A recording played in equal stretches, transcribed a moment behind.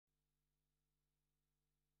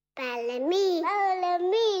Bellamy.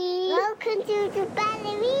 Bellamy. Welcome to the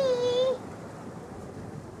Bellamy.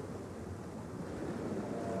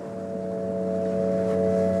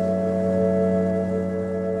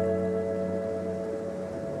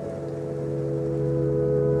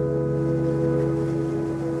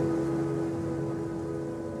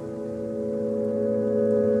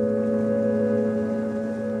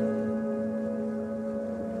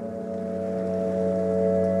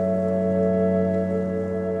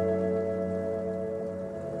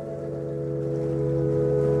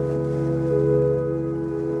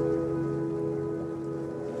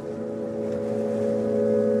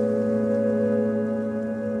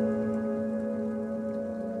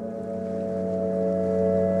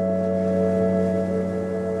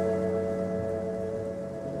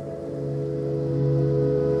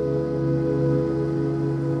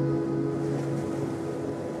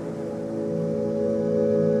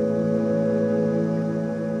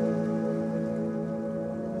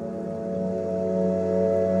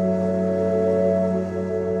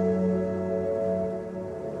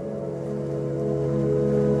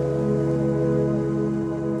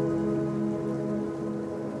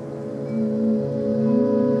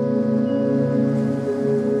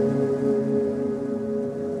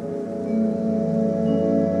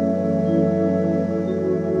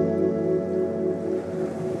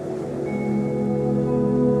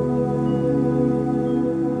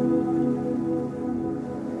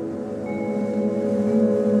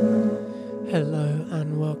 Hello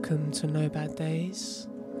and welcome to No Bad Days.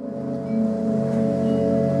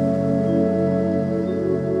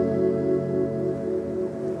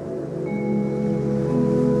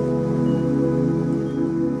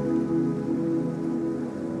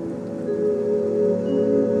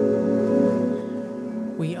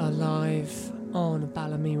 We are live on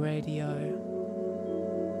Bellamy Radio,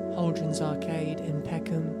 Holdren's Arcade in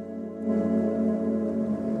Peckham.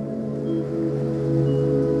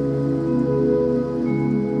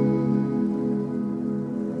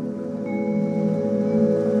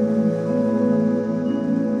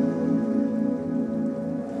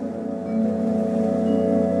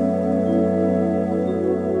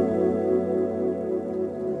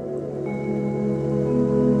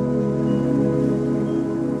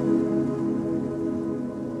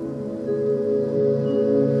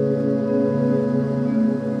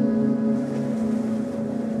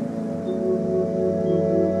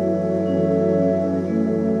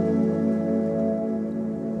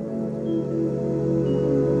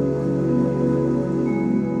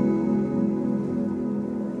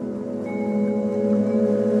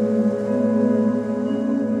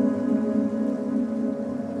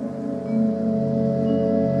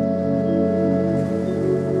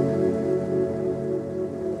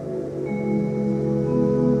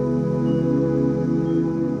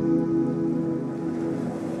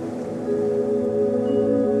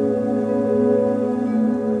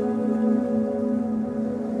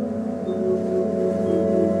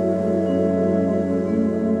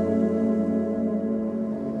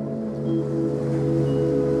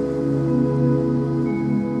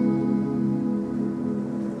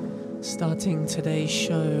 Starting today's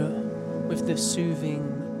show with the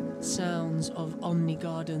soothing sounds of Omni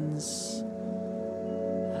Gardens.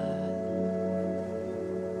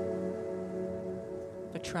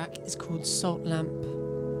 The track is called Salt Lamp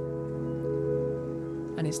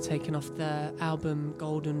and is taken off their album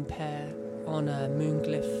Golden Pear on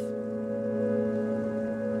Moonglyph.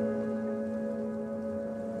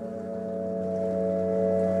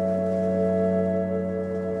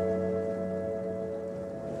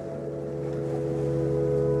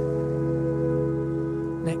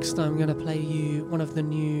 Next, I'm going to play you one of the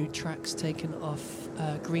new tracks taken off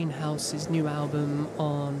Greenhouse's new album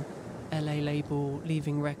on LA label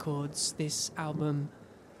Leaving Records. This album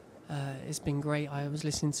has been great. I was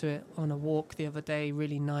listening to it on a walk the other day.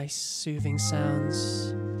 Really nice, soothing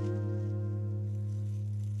sounds.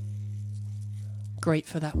 Great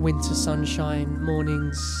for that winter sunshine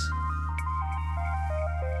mornings.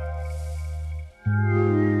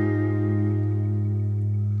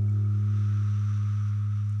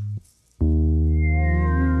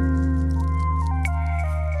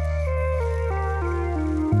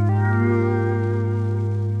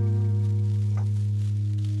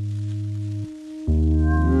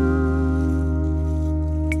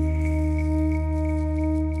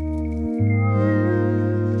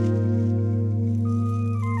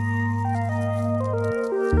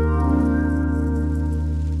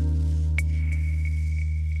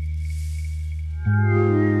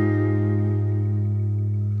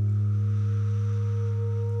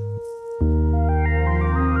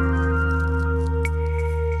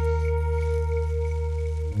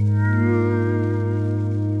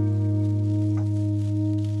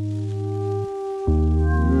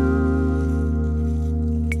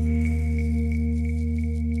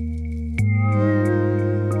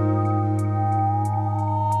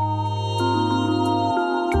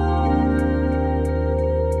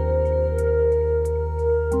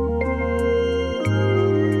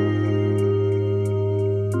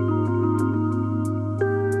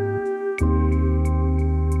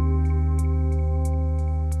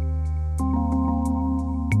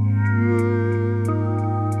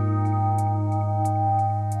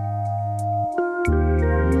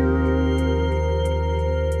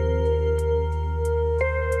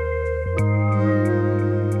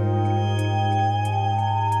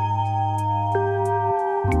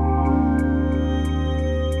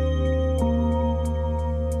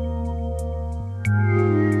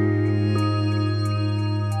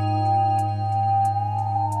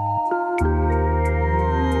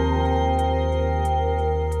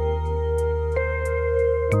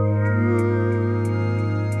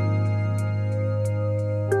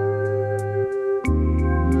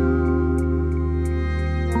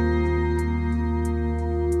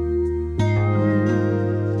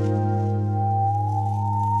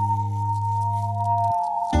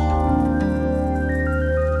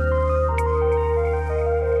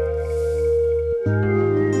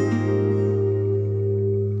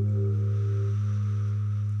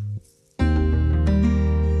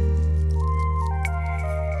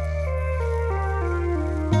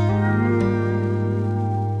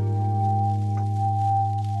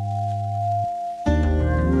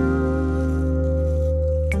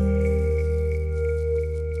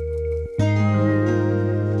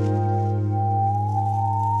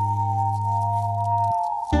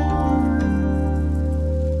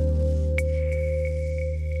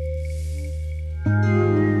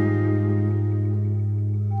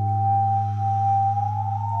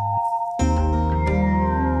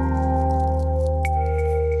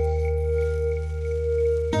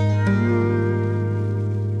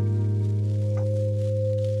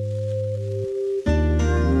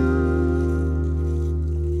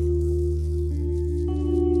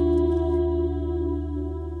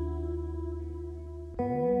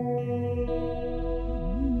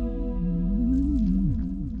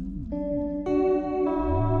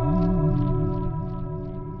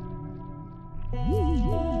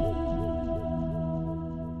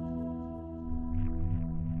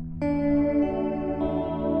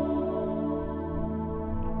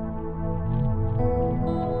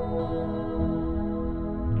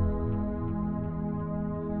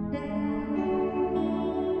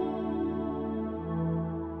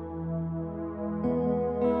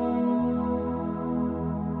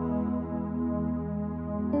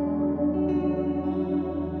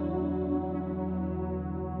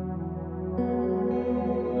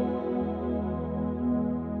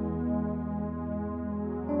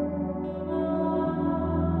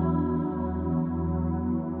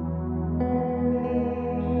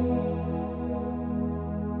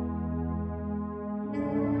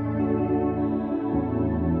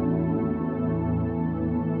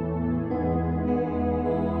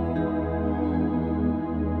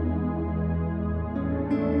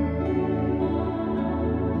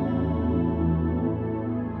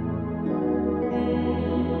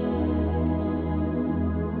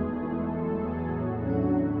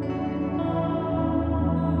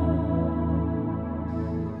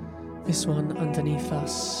 This one underneath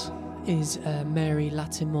us is Mary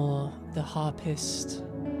Latimore, the harpist,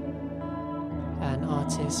 an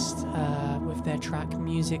artist with their track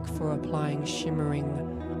Music for Applying Shimmering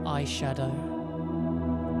Eyeshadow.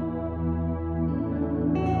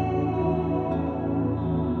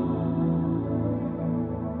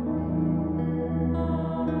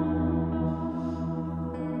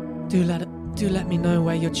 Do let me know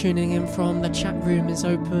where you're tuning in from. The chat room is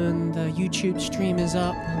open, the YouTube stream is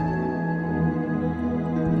up.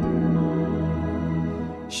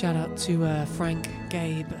 Shout out to Frank,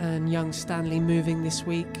 Gabe and young Stanley moving this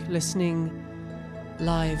week, listening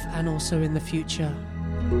live and also in the future.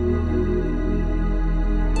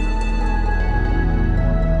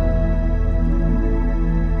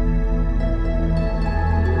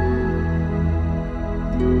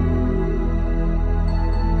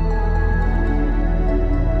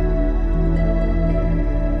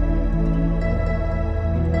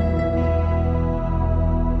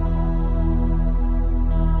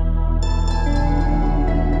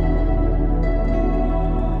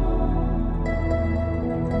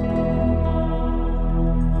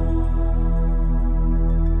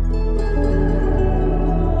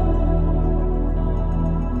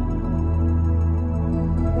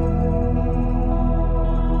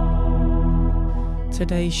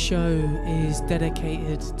 Today's show is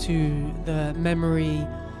dedicated to the memory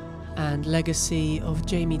and legacy of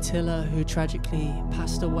Jamie Tiller, who tragically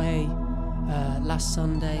passed away last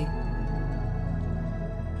Sunday.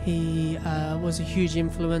 He was a huge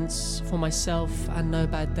influence for myself and No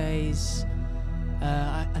Bad Days.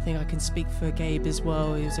 I think I can speak for Gabe as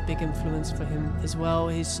well. He was a big influence for him as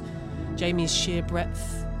well. Jamie's sheer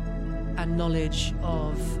breadth and knowledge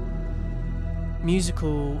of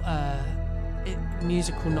musical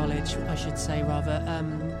knowledge, I should say, rather,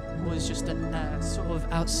 was just sort of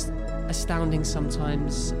astounding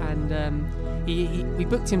sometimes. And we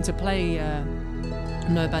booked him to play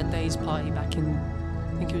No Bad Days party back in,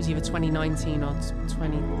 I think it was either 2019 or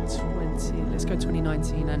 2020. Let's go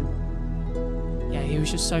 2019. And yeah, he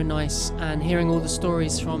was just so nice. And hearing all the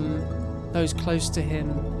stories from those close to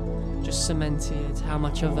him just cemented how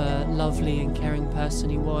much of a lovely and caring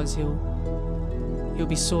person he was. He'll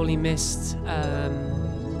be sorely missed.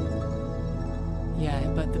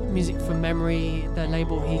 But the Music from Memory, the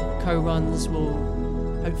label he co-runs, will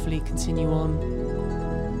hopefully continue on,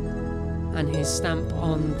 and his stamp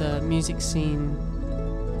on the music scene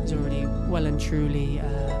is already well and truly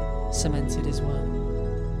cemented as well.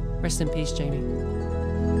 Rest in peace, Jamie.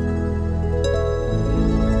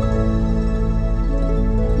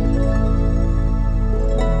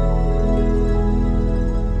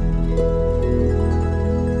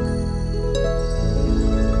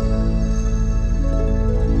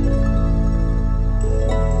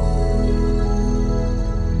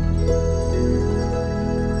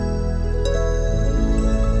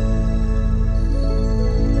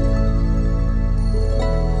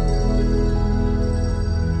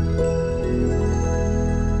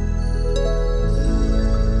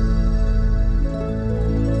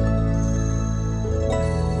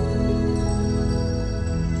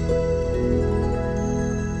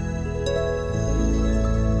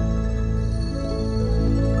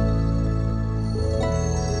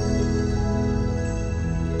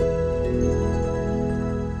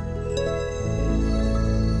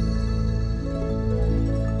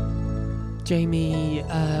 Jamie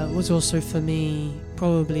was also for me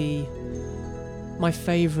probably my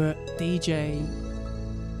favourite DJ.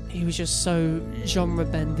 He was just so genre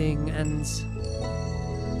bending, and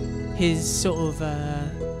his sort of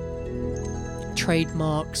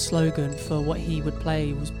trademark slogan for what he would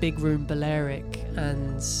play was Big Room Balearic,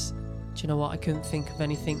 and do you know what, I couldn't think of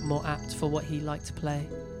anything more apt for what he liked to play.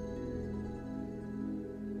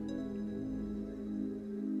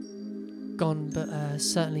 Gone, but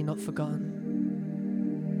certainly not forgotten.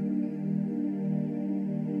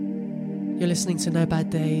 You're listening to No Bad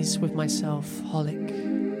Days with myself, Hollick.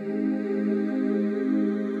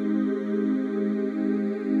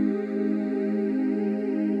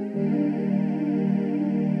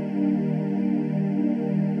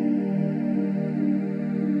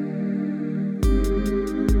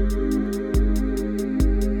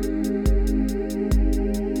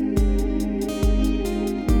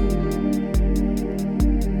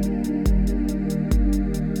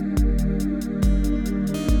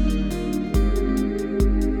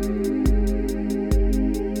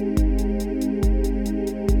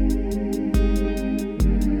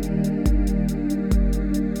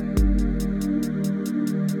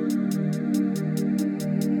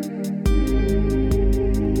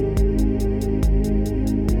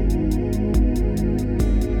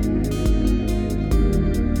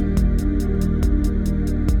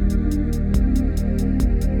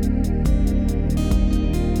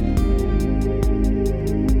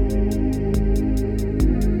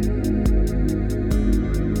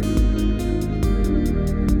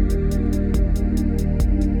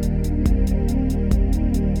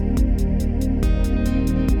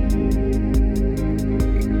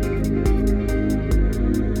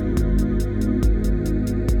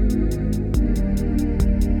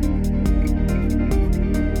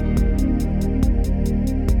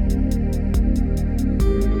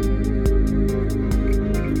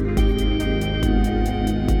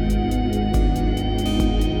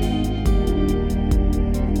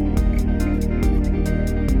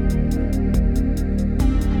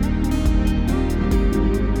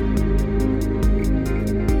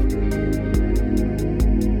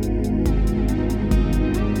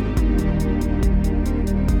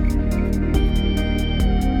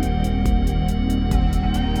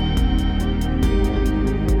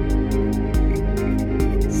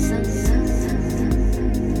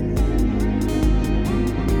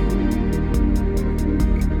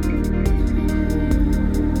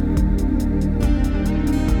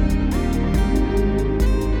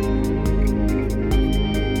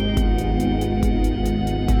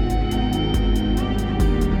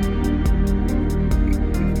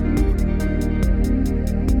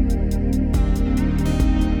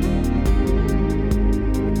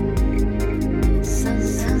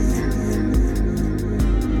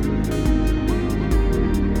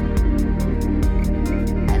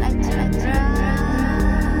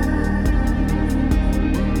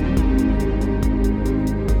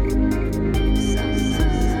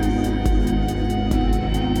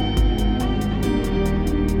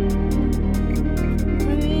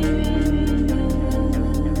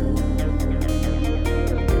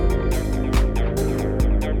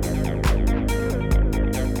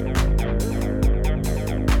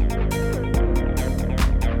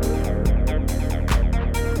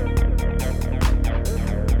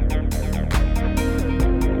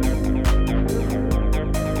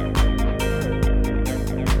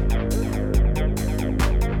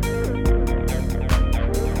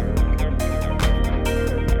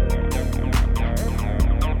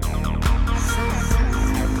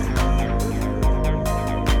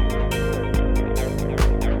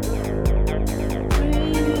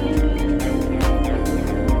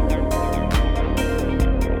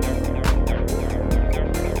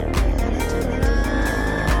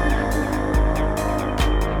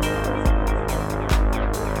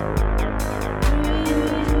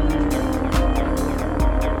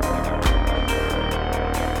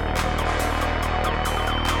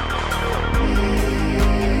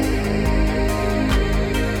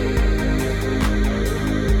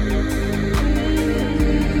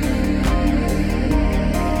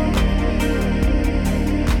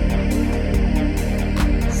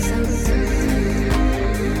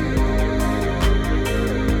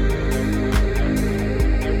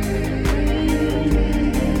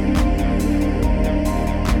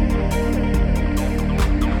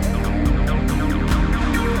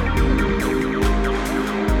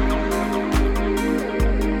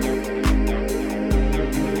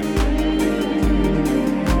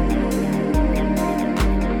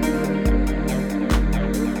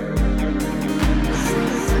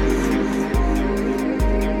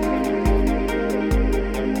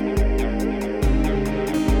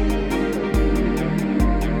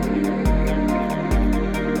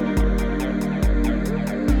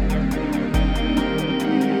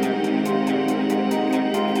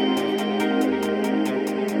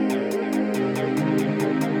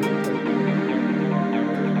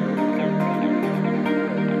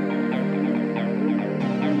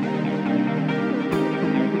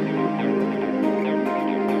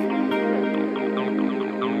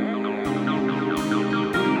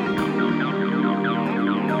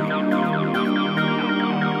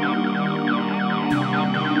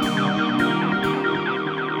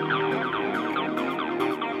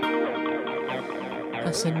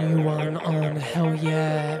 That's a new one on Hell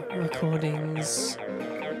Yeah Recordings.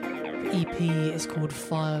 The EP is called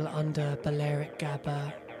File Under Balearic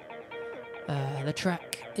Gabba. The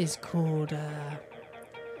track is called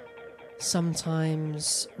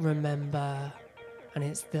Sometimes Remember, and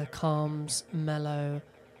it's the Calms Mellow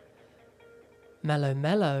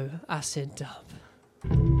acid dub.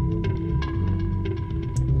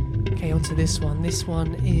 Okay, onto this one. This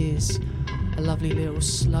one is a lovely little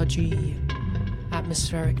sludgy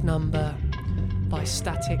atmospheric number by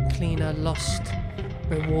Static Cleaner Lost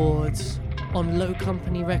Rewards on Low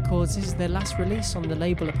Company Records. This is their last release on the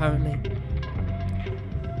label, apparently.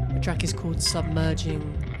 The track is called Submerging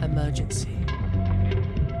Emergency.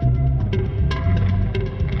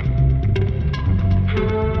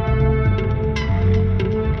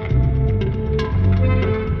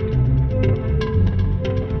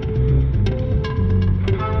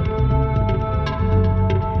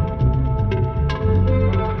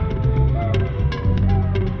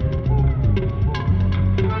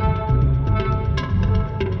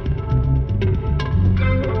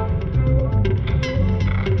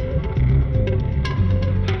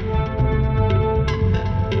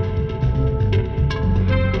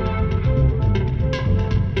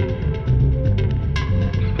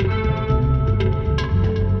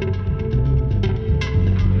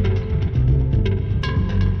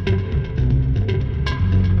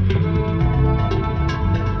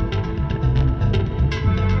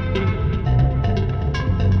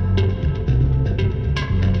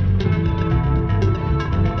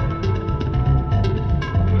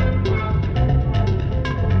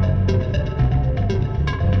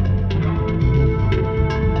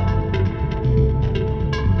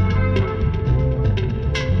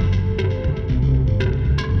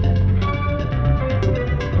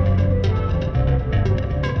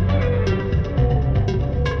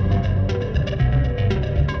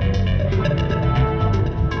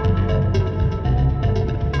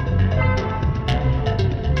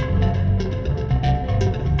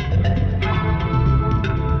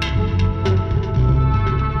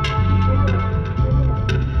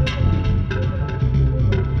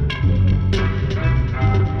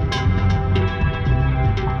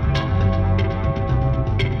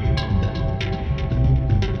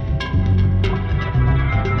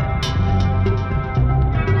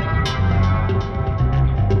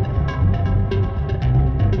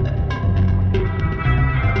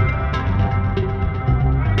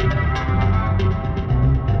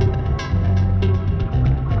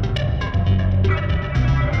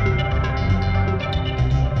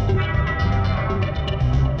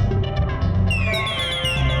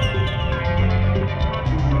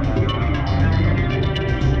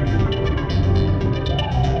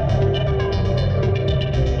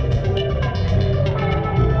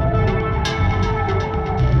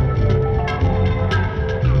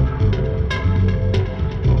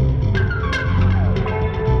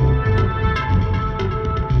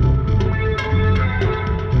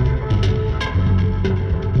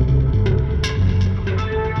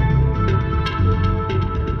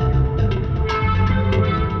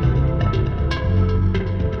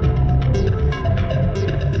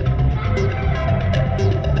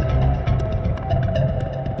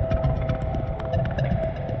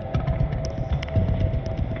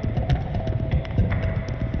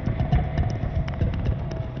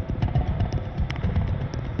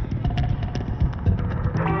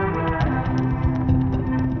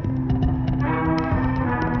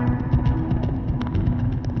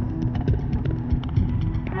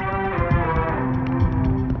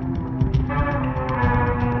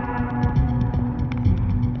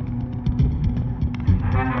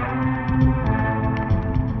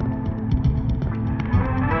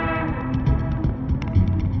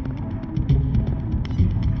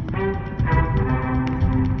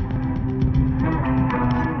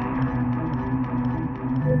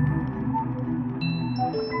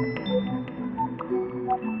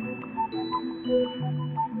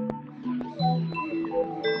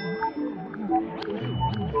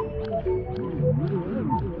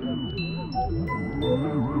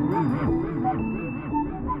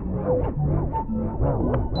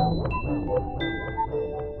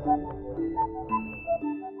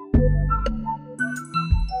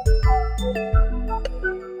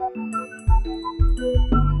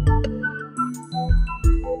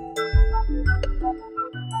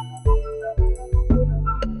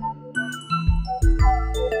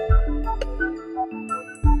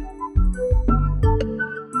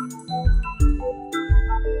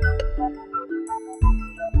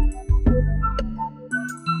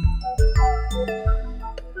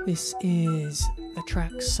 This is the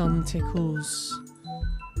track Sun Tickles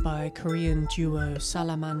by Korean duo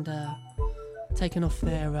Salamander, taken off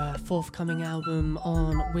their forthcoming album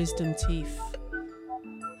on Wisdom Teeth.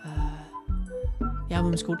 The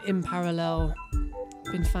album's called In Parallel.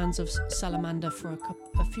 Been fans of Salamander for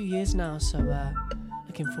a few years now, so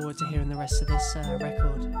looking forward to hearing the rest of this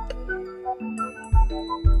record.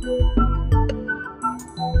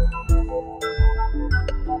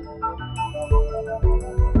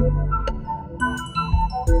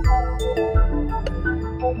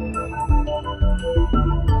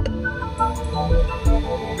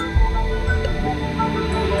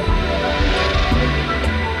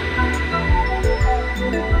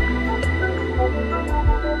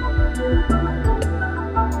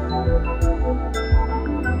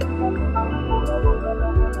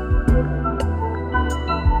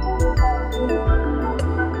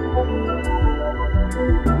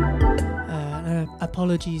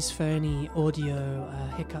 Apologies for any audio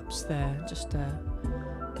hiccups there, just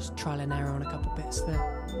trial and error on a couple bits there.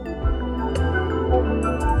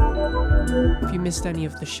 If you missed any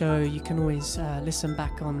of the show, you can always listen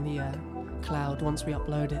back on the cloud once we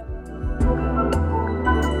upload it.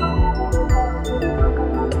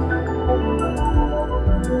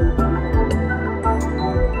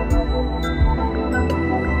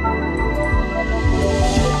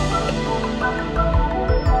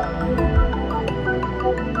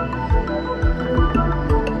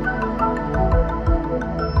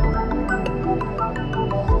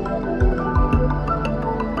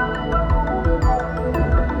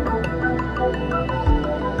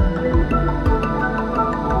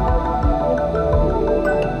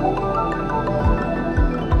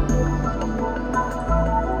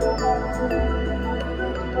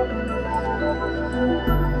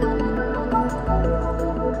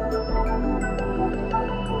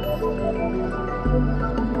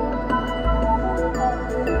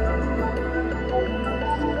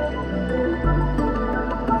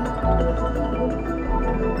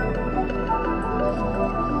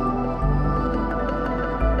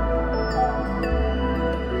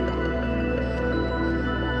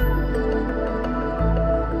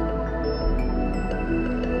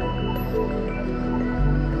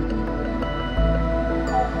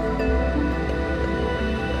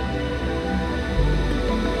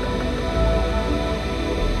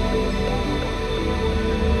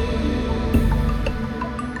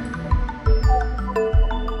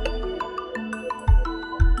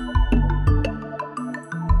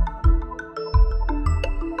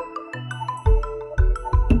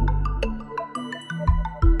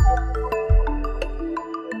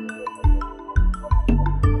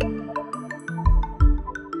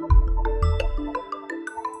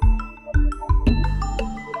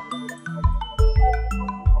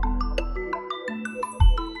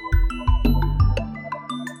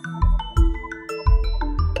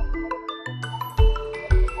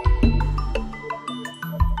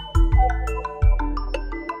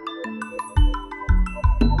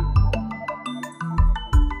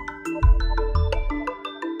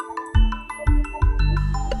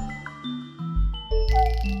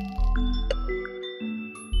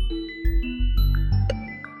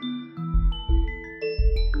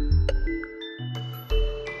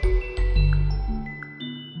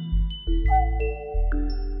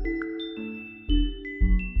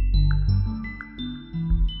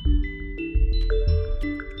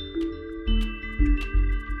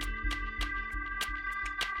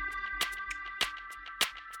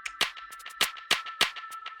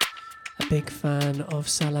 Big fan of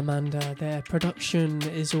Salamander. Their production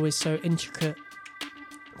is always so intricate,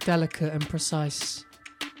 delicate and precise.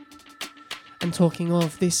 And talking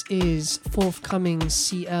of, this is forthcoming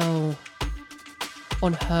CL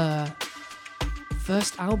on her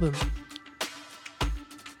first album.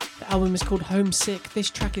 The album is called Homesick. This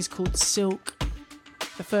track is called Silk.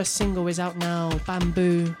 The first single is out now,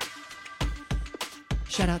 Bamboo.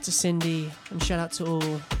 Shout out to Cindy and shout out to all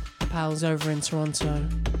the pals over in Toronto.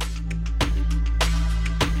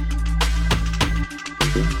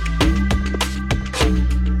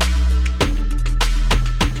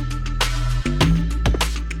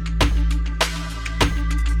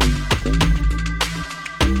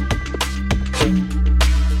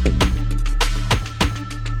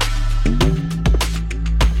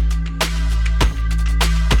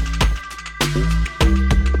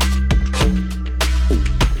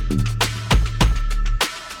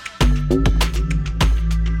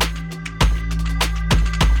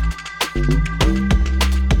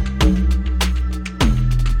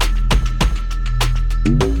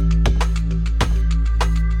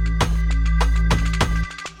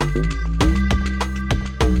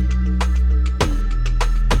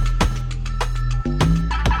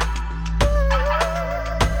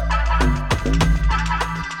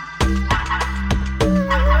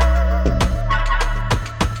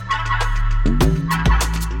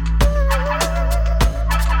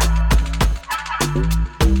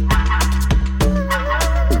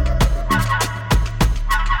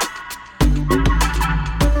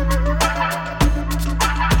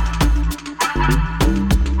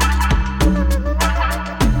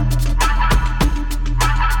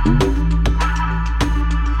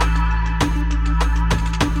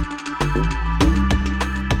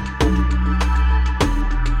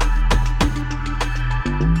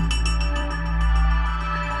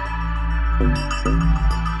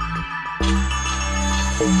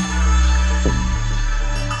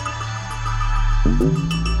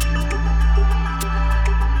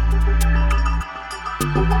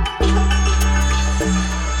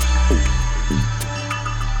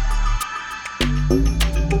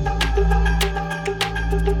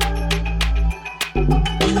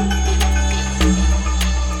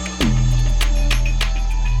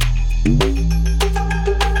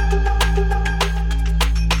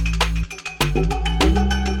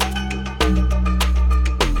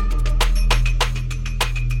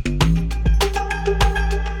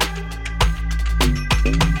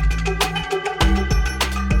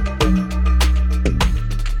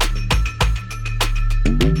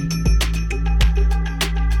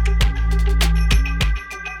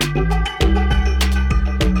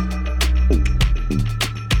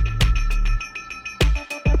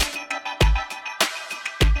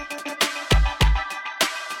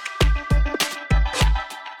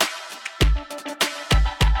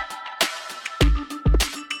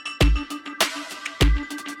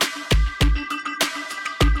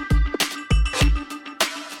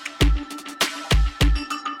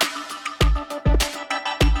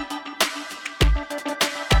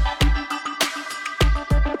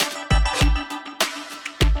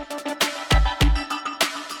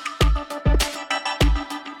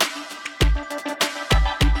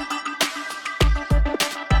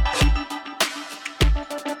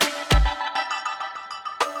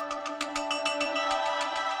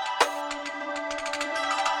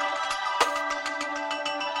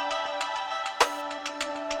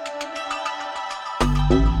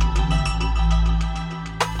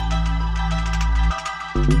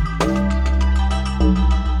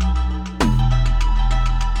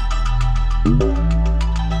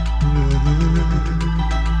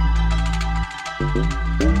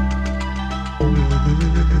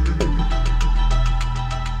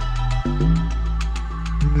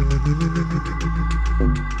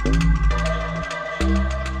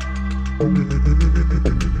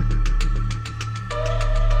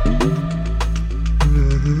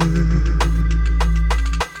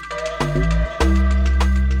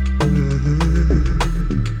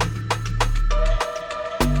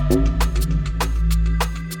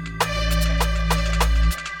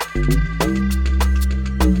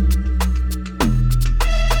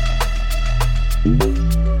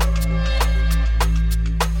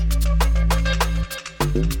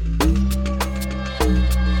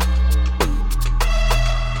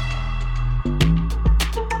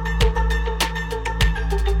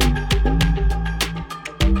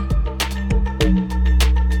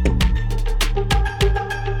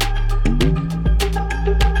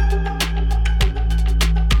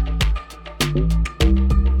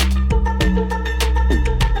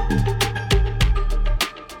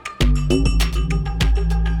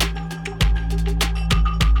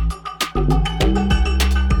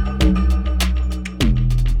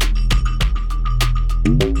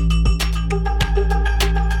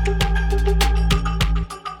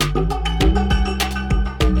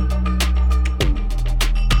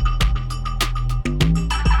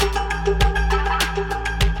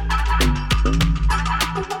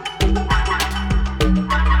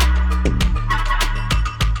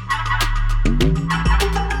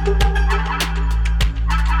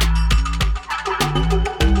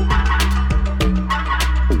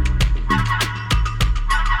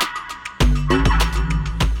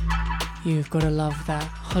 Gotta love that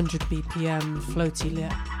 100 BPM floaty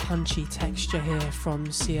lit punchy texture here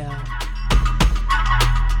from CL.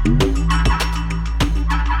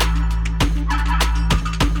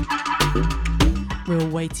 Real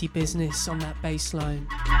weighty business on that bass line.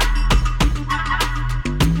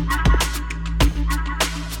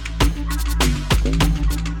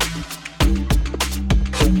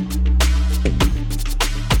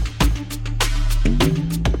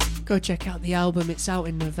 Go check out the album, it's out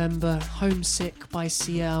in November. Homesick by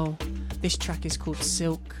CL. This track is called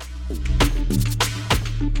Silk.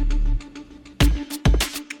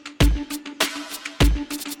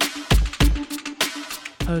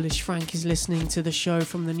 Polish Frank is listening to the show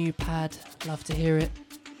from the new pad. Love to hear it.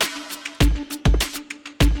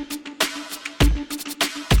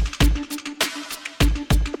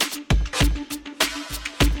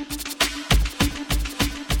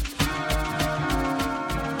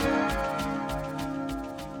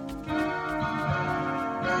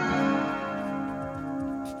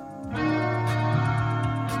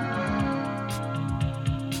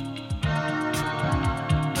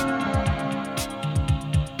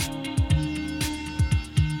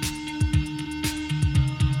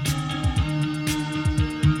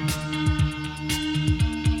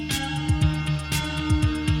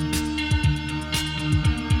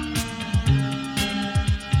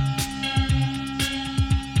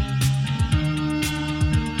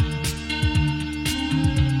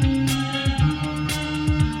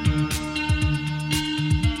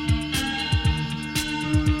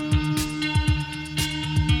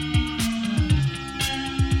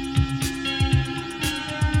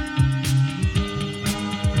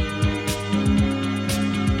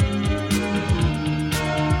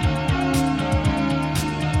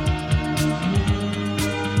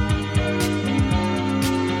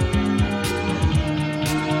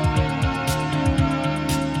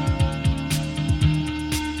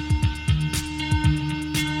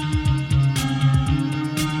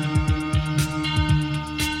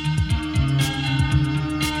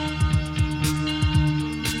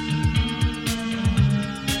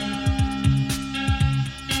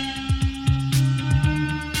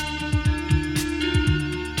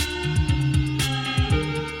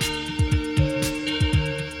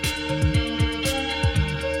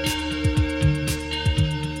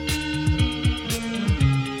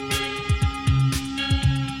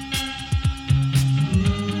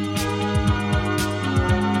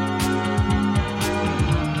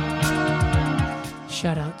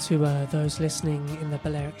 to those listening in the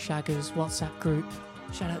Balearic Shaggers WhatsApp group.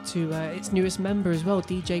 Shout out to its newest member as well,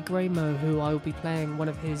 DJ Greymo, who I will be playing one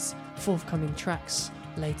of his forthcoming tracks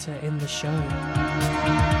later in the show.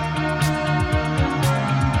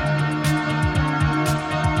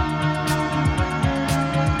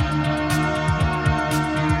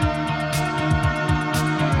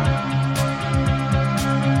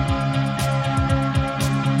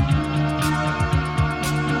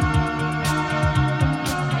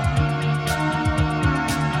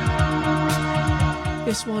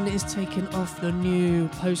 This one is taken off the new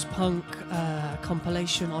post-punk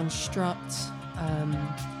compilation on Strut.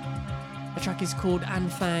 The track is called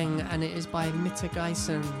Anfang and it is by Mitte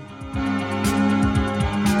Geisen.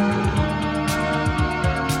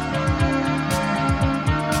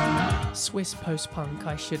 Swiss post-punk,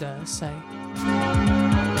 I should say.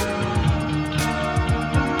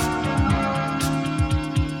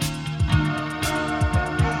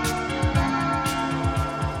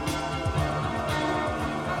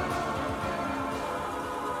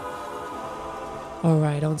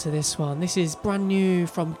 Alright, on to this one. This is brand new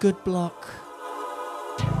from Good Block.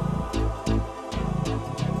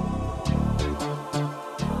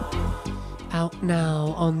 Out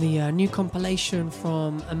now on the new compilation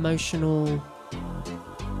from Emotional.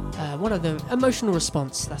 One of the Emotional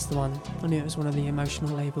Response, that's the one. I knew it was one of the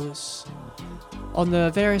Emotional labels. On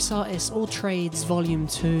the Various Artists All Trades Volume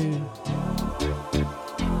 2.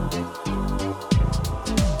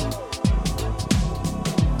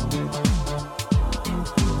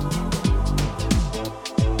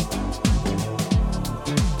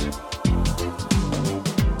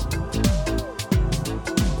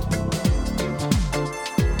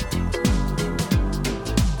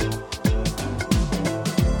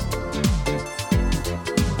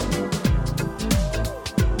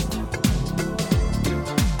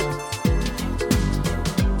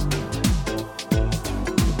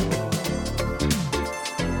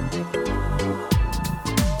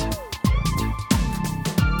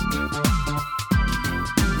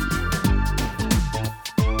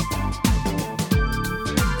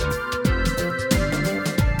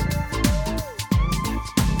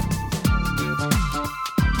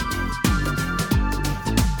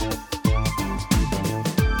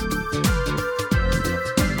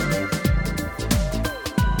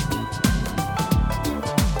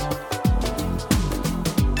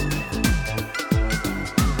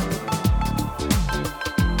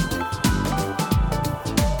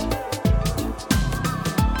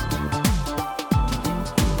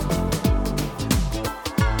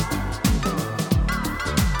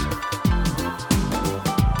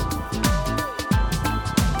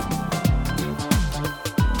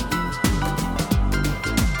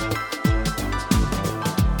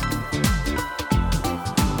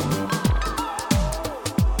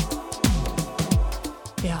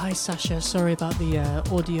 Sasha, sorry about the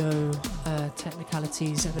audio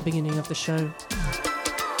technicalities at the beginning of the show.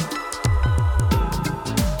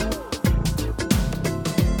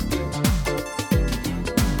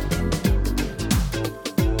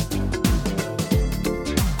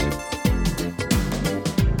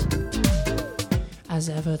 As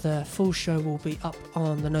ever, the full show will be up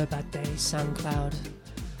on the No Bad Day SoundCloud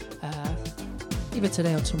either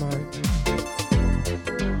today or tomorrow.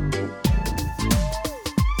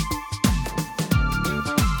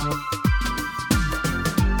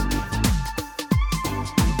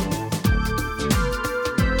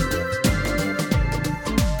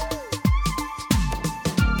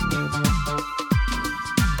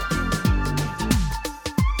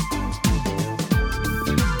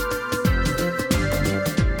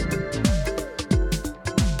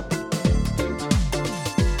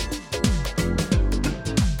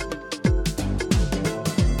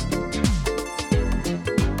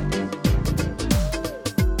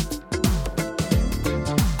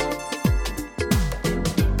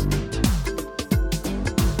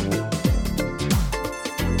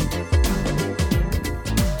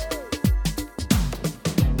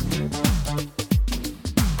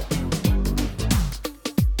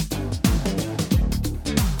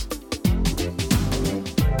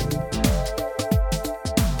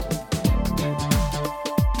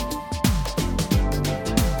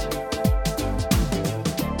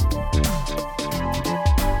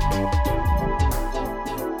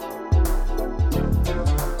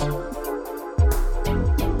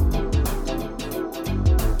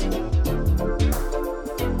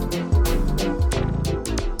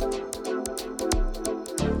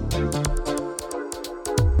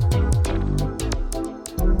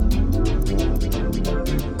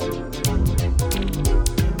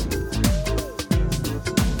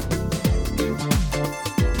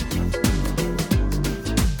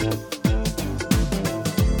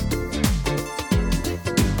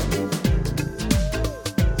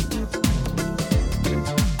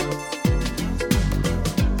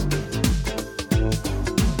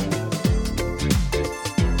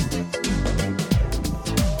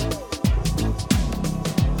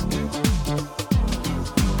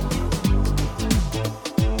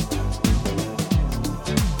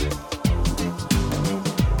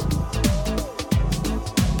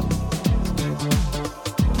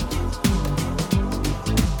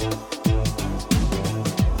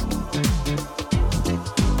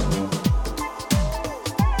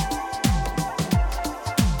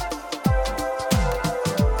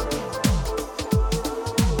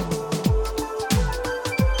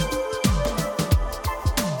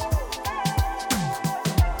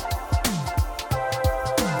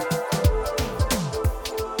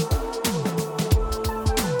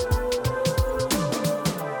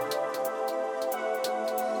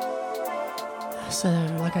 So,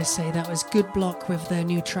 like I say, that was Good Block with their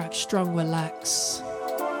new track Strong Relax.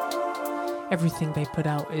 Everything they put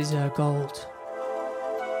out is gold.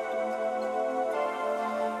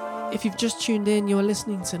 If you've just tuned in, you're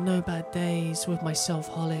listening to No Bad Days with myself,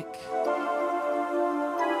 Hollick.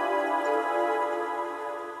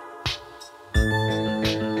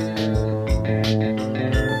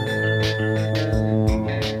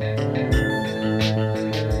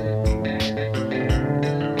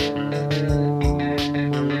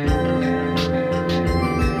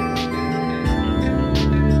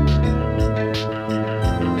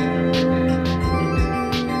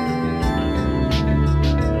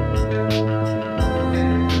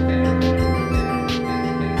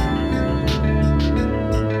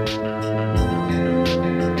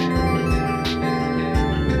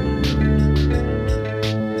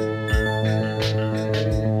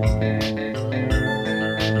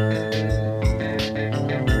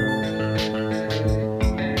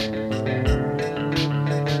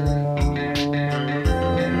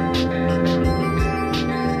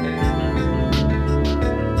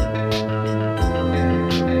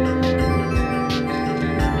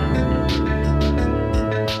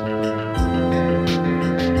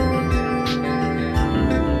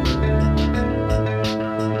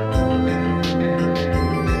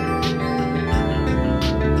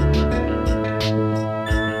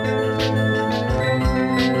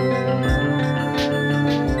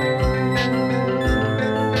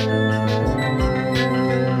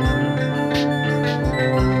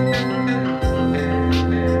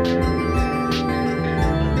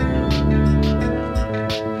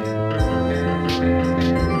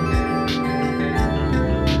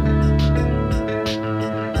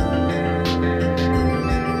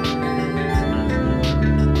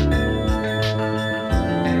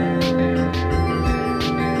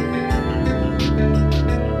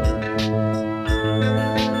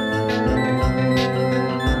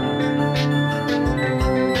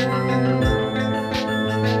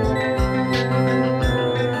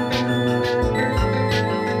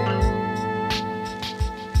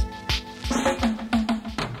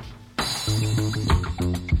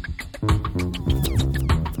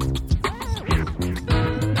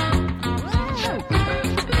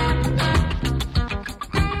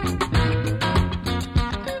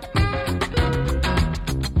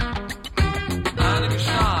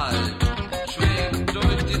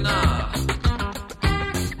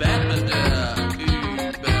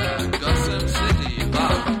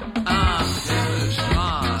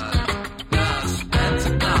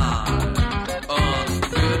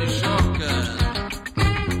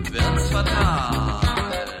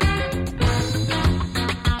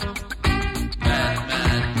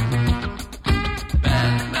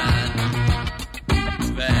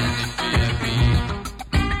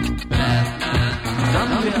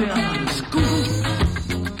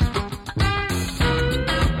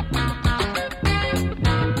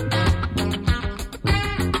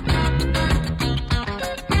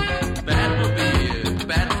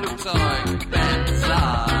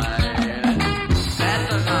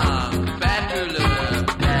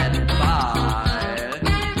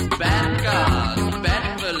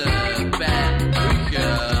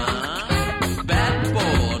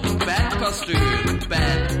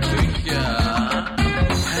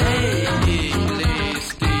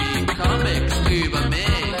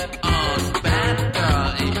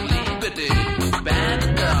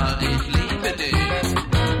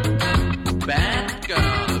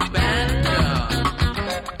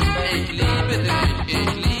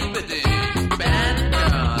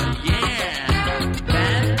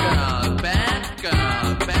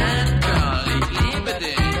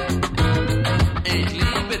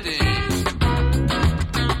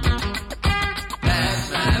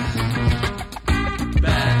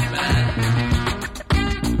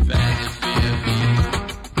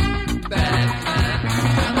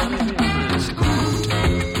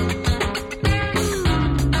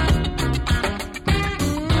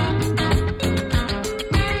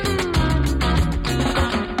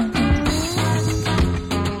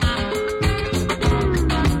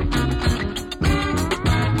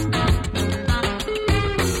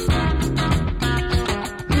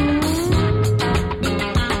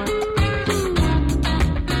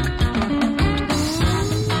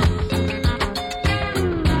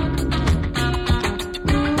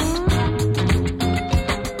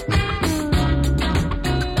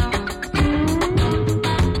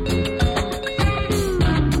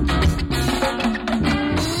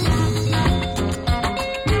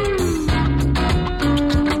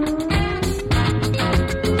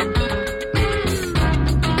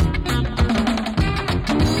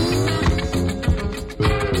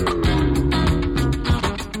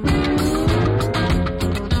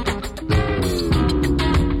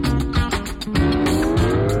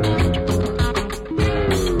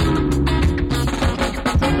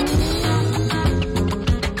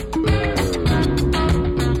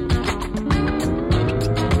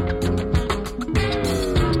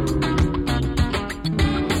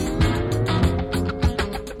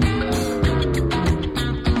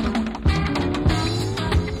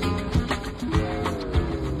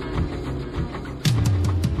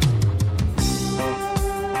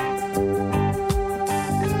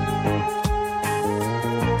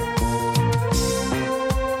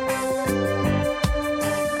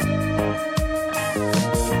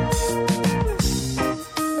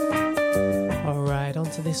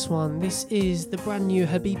 one. This is the brand new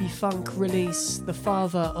Habibi Funk release, the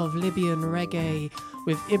father of Libyan reggae,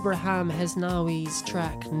 with Ibrahim Hesnawi's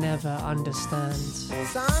track Never Understand.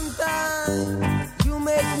 Sometimes you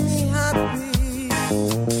make me happy.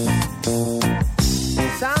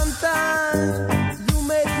 Sometimes you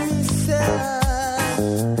make me sad.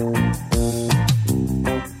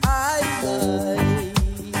 I like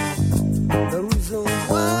the reason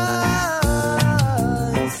why.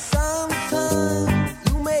 Sometimes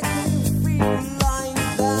you make me feel like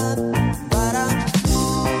that, but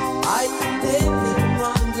I never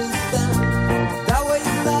understand the way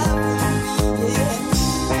you love me. Yeah.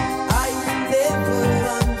 I never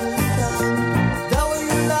understand the way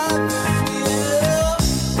you love me.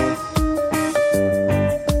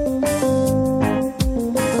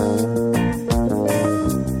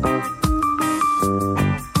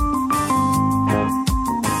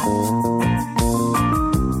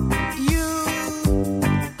 You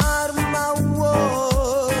are my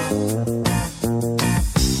world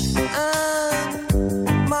and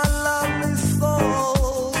my lovely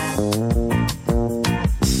soul.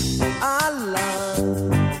 I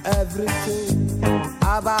love everything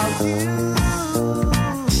about you,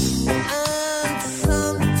 and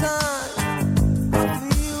sometimes I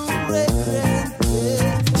feel regret.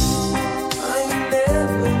 I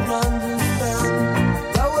never understand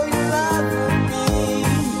the way you love me.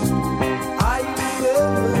 I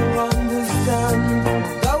never understand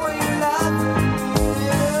the way you love me.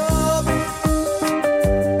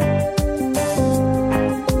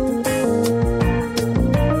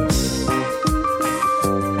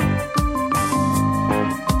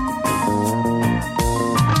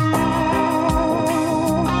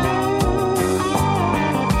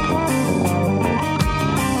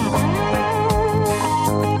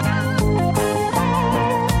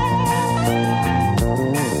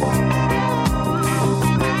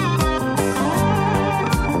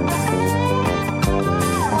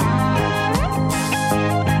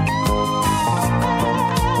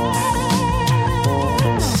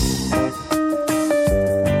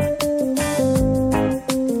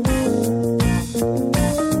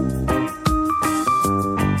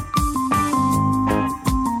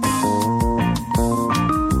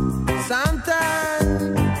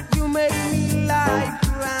 Sometimes you make me like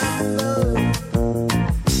Rambo.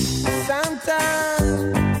 Sometimes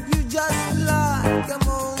you just like a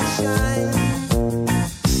moonshine.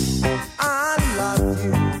 I love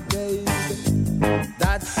you, baby.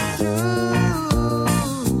 That's true.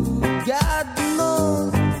 God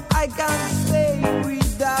knows I can't stay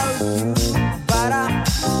without you, but I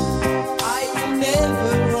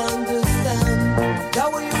never understand the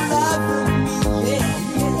way you love me. Yeah,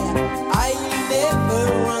 yeah. I never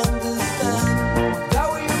understand the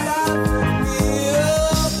way you love me.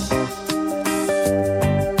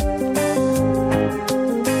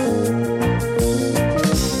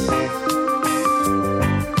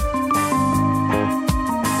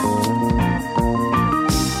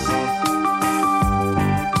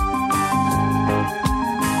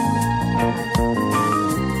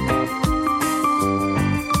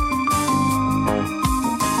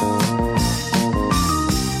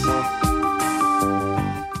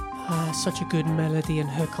 Such a good melody and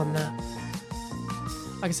hook on that.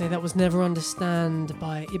 Like I say, that was Never Understand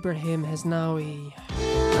by Ibrahim Hesnawi.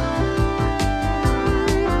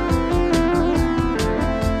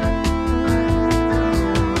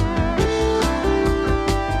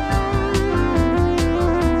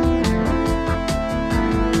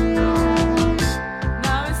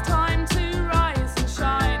 Now it's time to rise and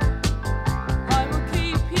shine. I will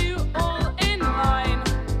keep you all in line.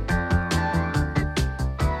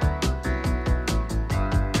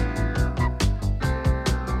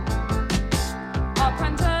 Up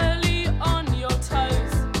and early on your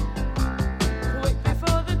toes.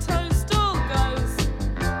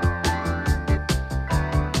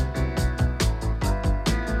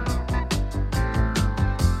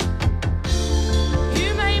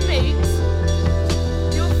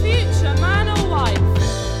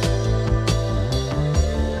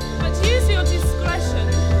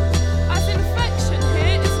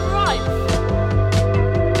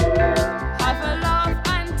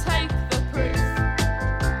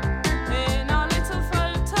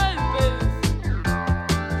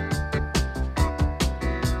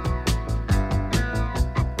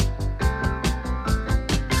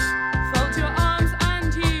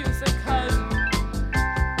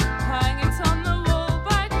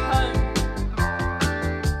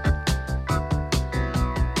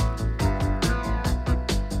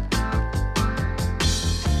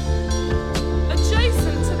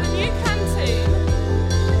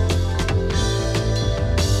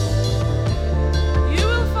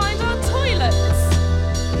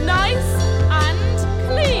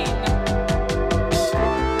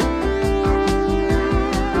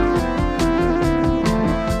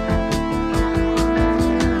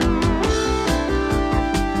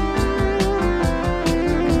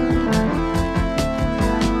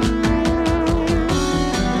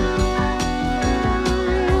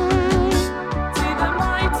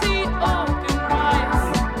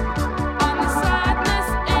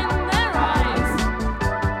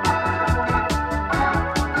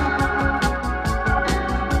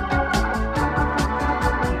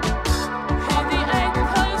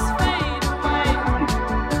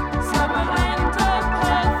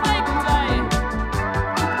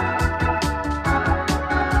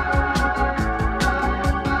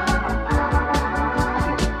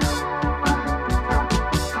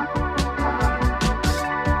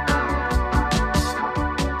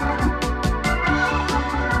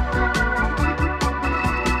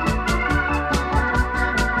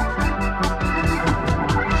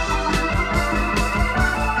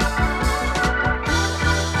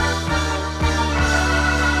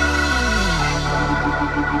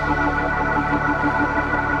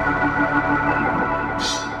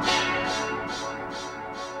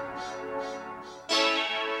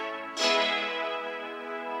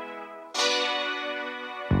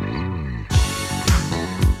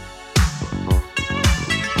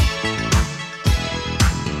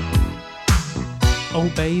 Oh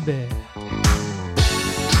baby.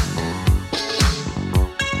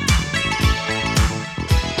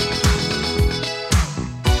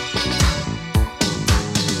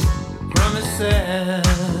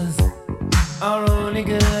 Promises are only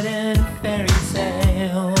good in fairy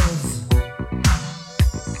tales.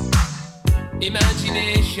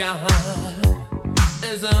 Imagination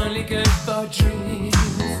is only good for dreams.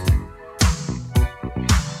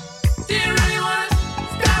 Do you really wanna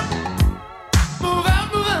stop? Move out,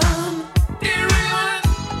 move on. Do you really wanna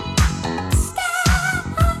stop?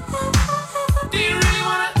 Do you really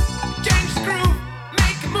wanna change the groove,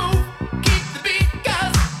 make a move, keep the beat?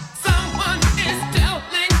 'Cause someone is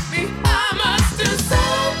telling me I must do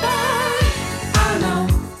something. I know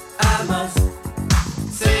I must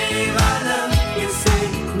save our love. You say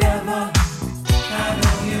never. I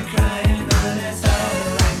know you're crying, but it's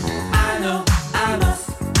alright. I know I must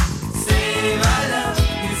save our love.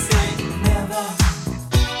 You say never.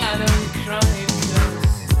 I know you're crying, 'cause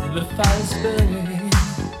the fire's burning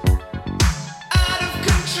out of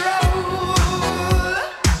control.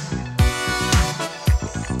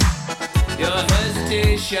 Your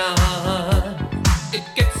hesitation, it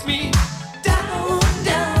gets me down,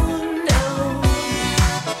 down, down.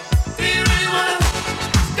 Do you really wanna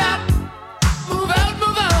stop? Move out,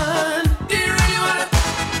 move on. Do you really wanna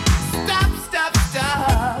stop, stop,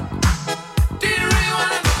 stop? Do you really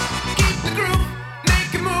wanna keep the groove,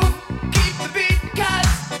 make a move, keep the beat? 'Cause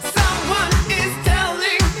someone is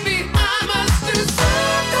telling me I must do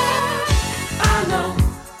something. I know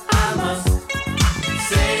I must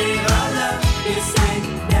save our love. You say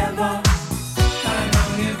never. I know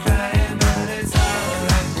you're crying, but it's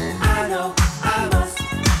alright. I know I must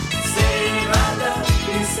save our love.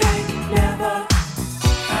 You say never.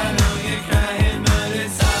 I know you're crying, but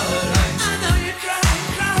it's alright. I know you're crying,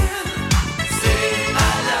 crying. Save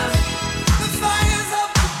our love. The fire's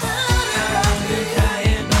up to burn. I know you're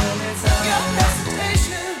crying, but it's alright. Your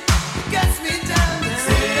hesitation gets me down.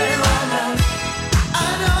 Save our love. I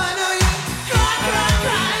know you cry, cry,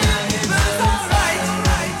 crying, but it's alright.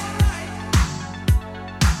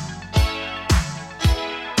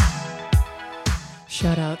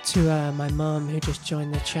 Shout out to my mum who just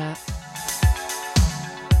joined the chat.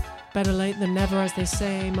 Better late than never, as they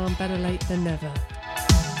say, mum. Better late than never.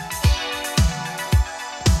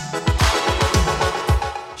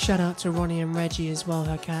 Shout out to Ronnie and Reggie as well,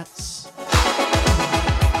 her cats.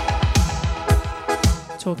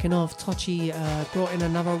 Talking of, Tochi brought in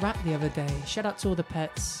another rap the other day. Shout out to all the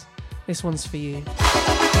pets. This one's for you.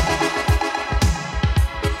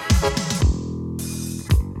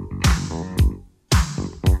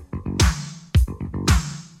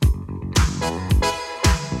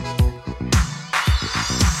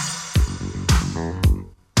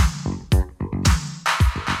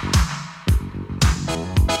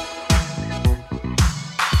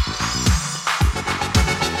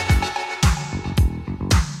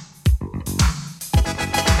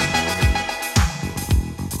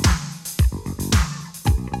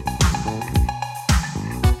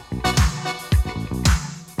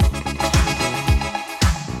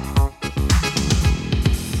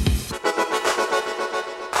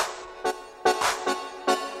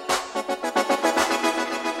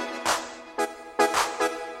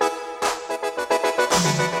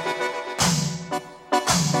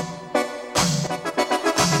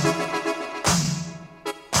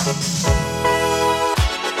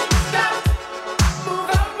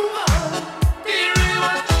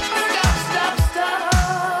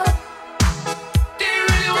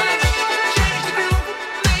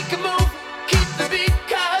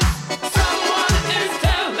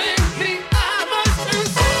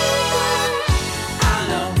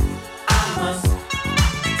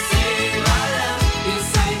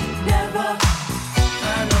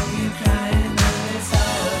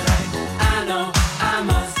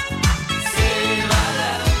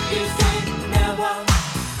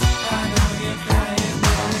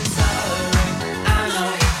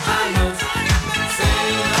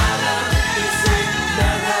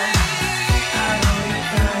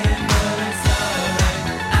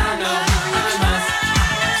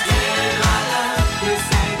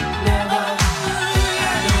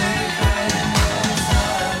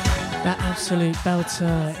 absolute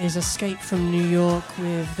belter is Escape from New York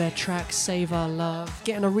with their track Save Our Love,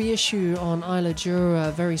 getting a reissue on Isla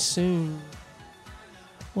Jura very soon.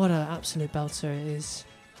 What an absolute belter it is.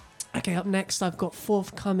 Okay, up next I've got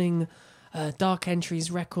forthcoming Dark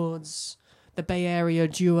Entries Records, the Bay Area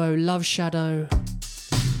duo Love Shadow,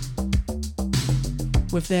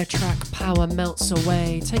 with their track Power Melts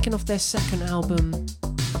Away, taken off their second album.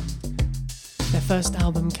 Their first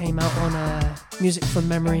album came out on Music from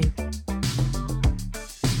Memory.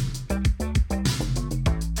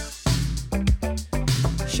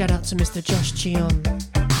 Shout out to Mr. Josh Cheon.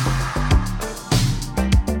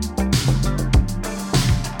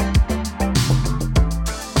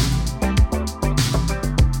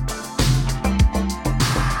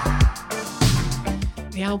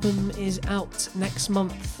 The album is out next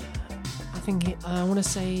month. I think I want to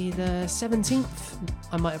say the 17th.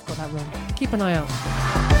 I might have got that wrong. Keep an eye out.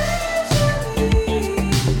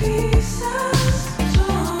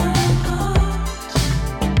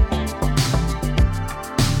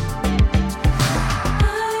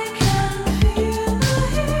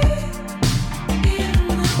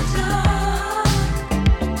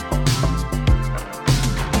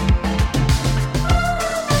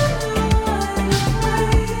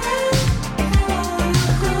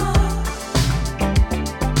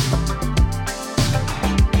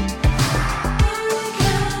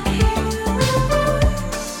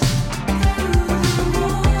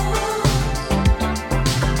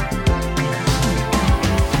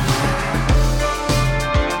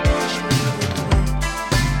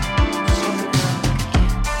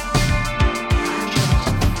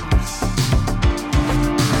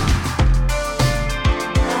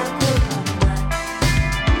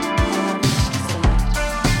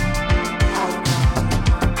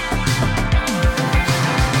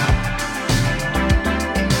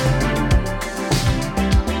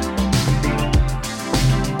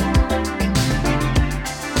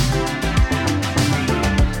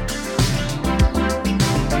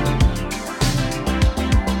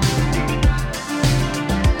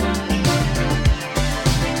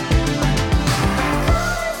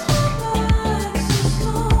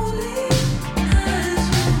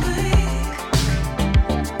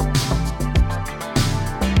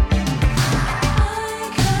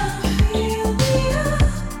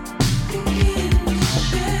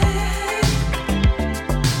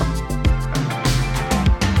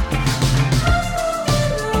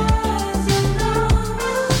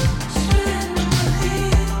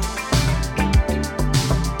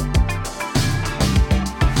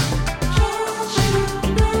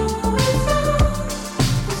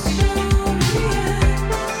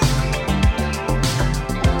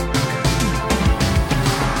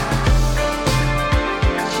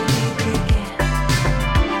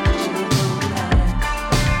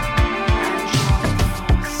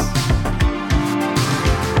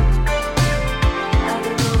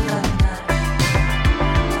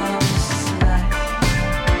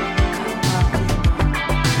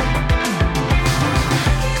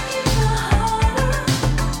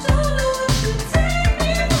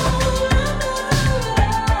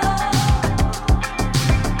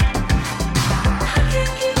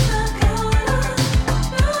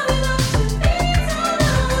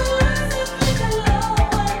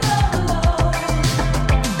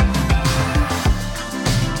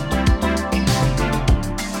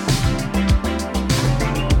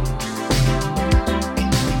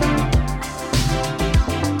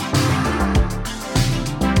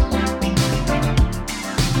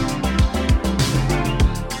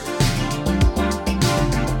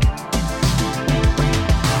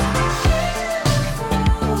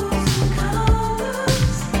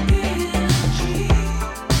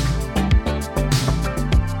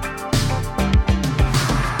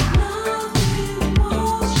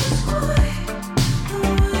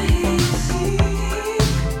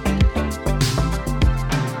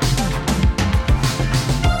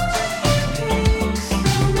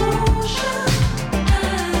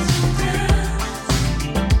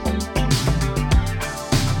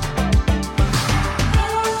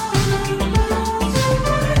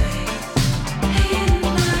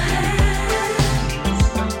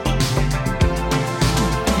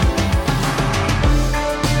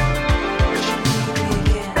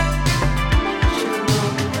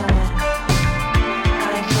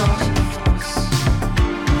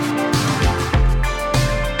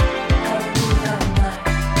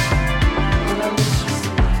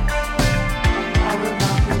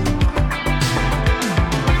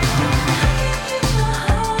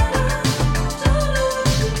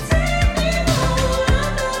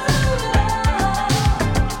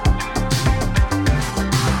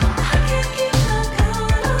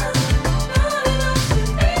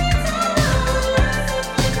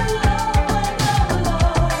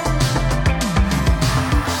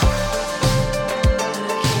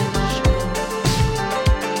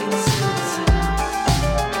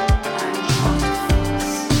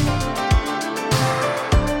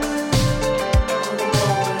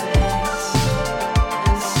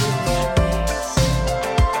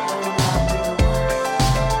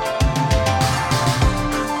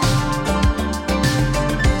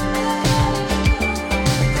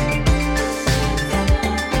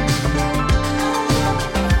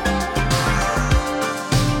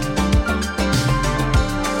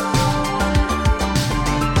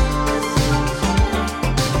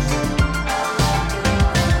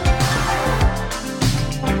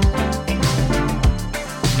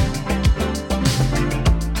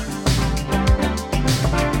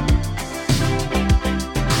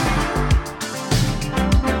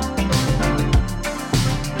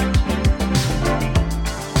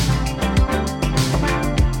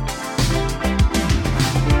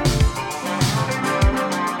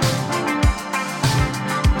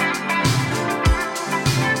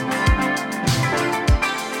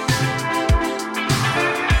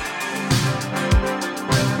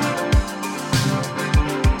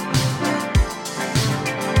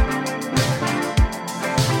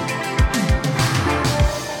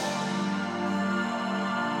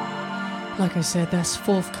 Like I said, that's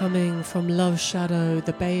forthcoming from Love Shadow,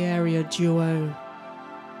 the Bay Area duo.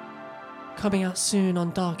 Coming out soon on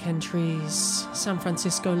Dark Entries, San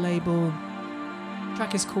Francisco label.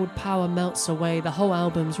 Track is called Power Melts Away. The whole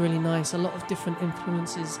album's really nice. A lot of different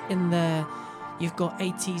influences in there. You've got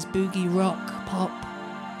 80s boogie rock, pop,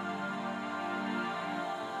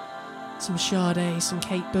 some Sade, some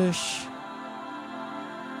Kate Bush.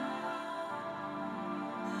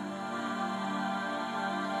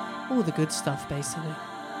 All the good stuff, basically.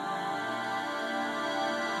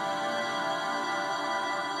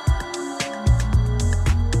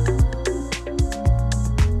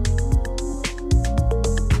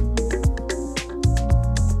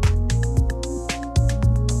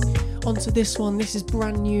 Onto this one. This is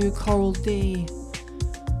brand new Coral D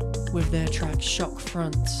with their track Shock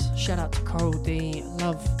Front. Shout out to Coral D.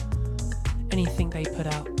 Love anything they put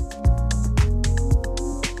out.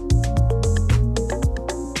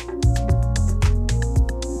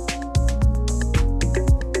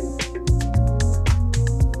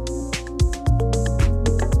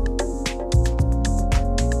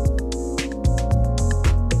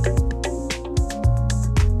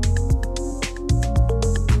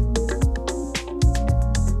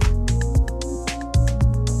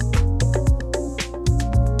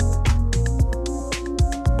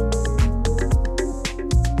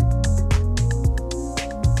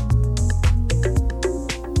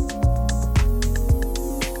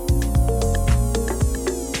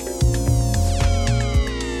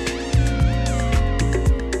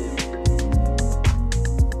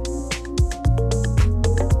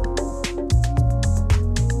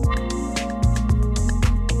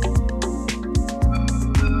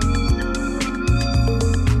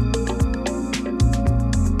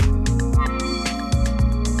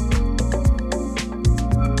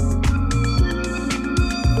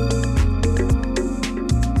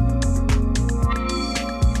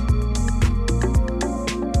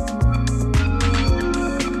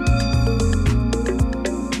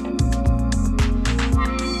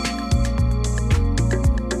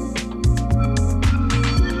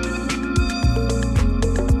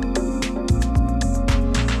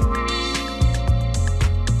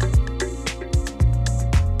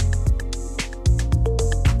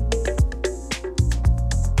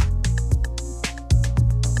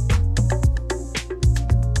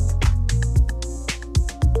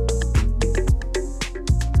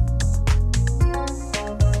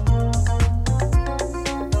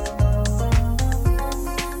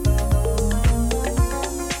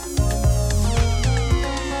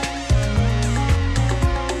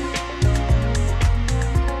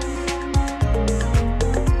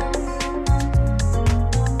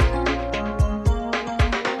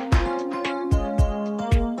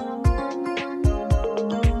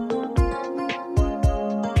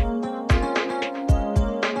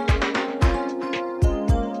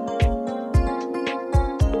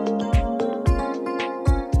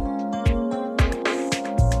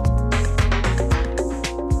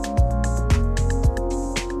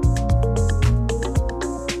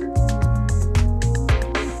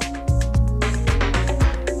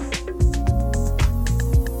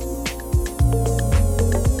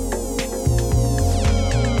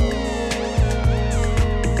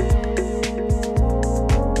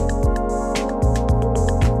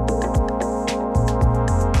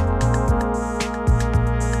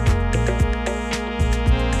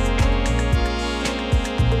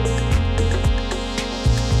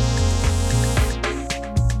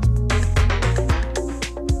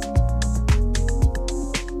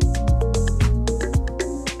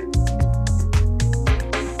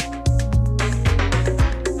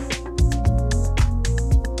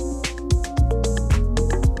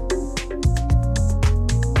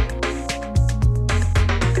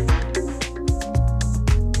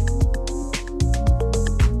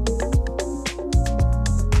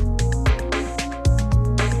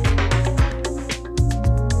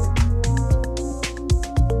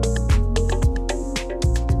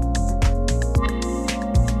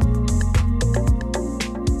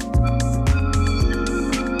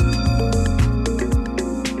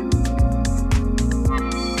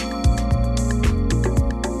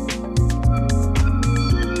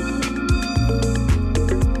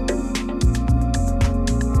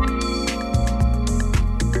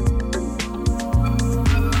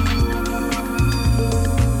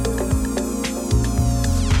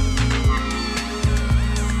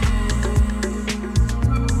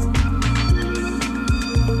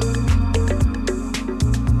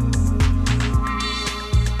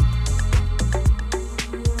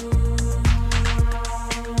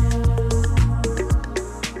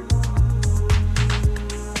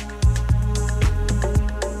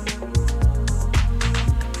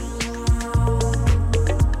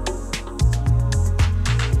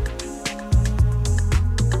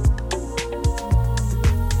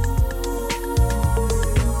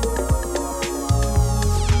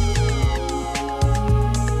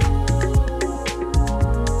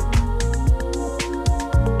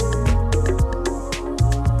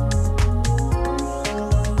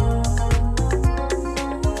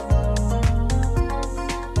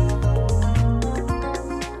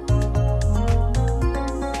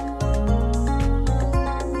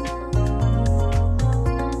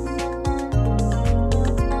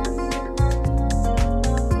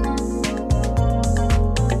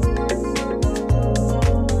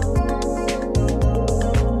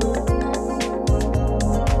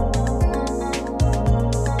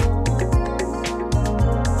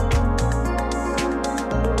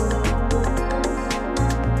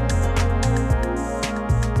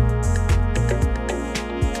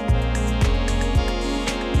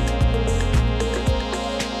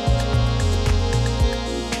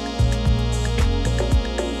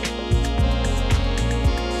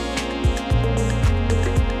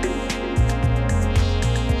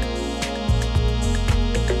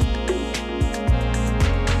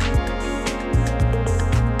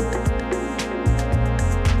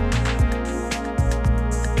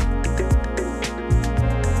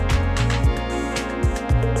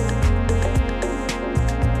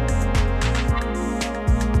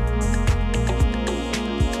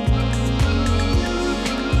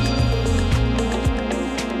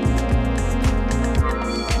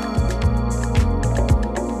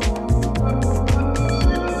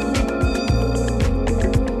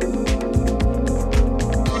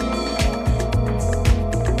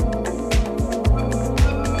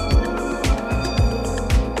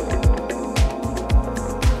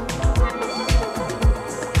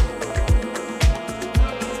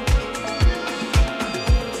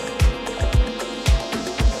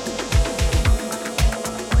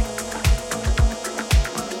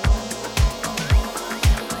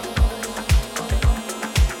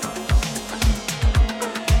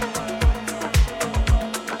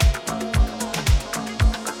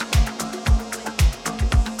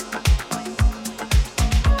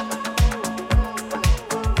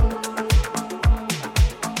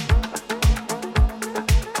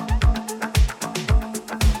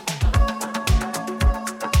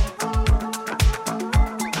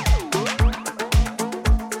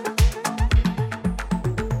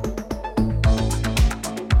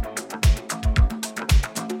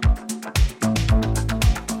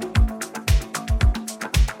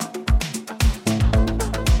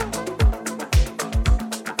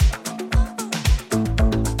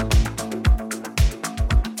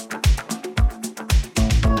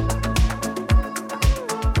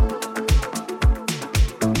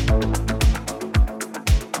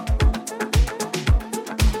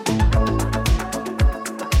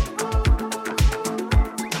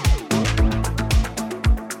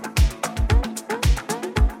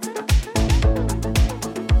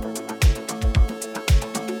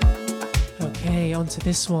 on to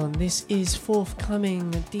this one. This is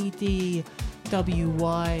forthcoming DDWY,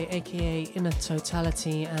 aka Inner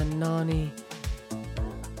Totality, and Nani.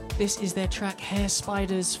 This is their track Hair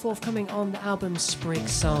Spiders, forthcoming on the album Sprig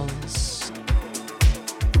Songs.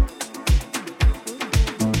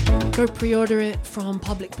 Go pre-order it from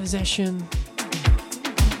Public Possession.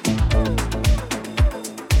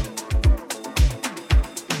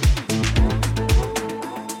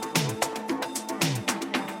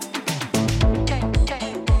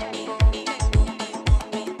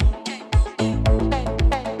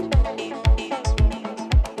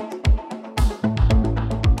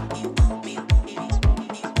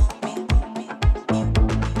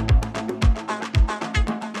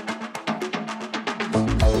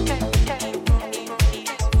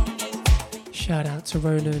 Shout out to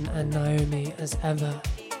Ronan and Naomi as ever.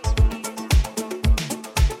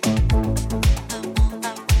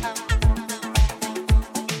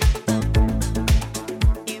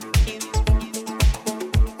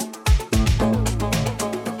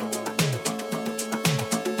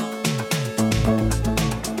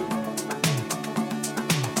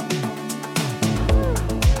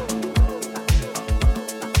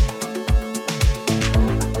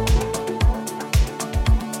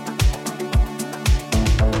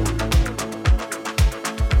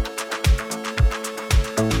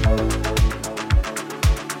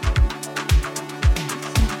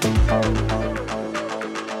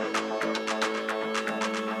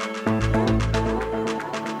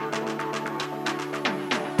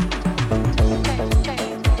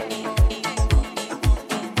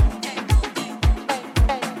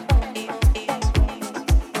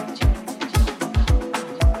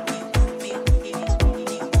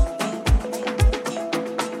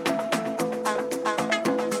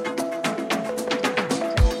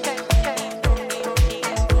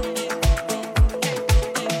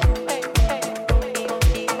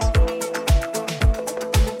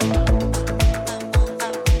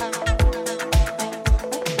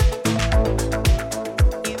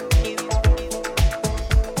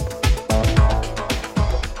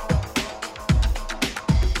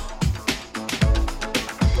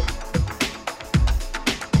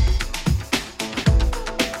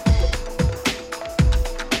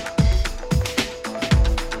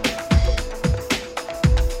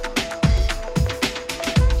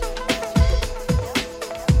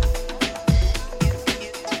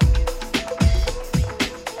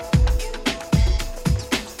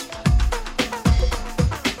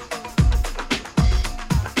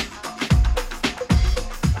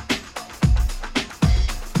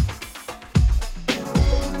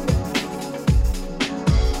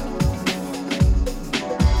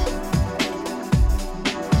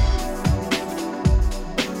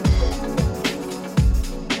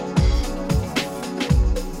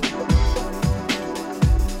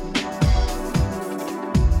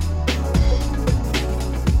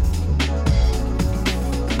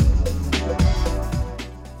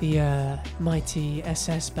 Mighty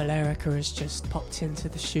SS Balearica has just popped into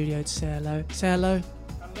the studio to say hello. Say hello.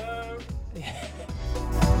 Hello. Yeah.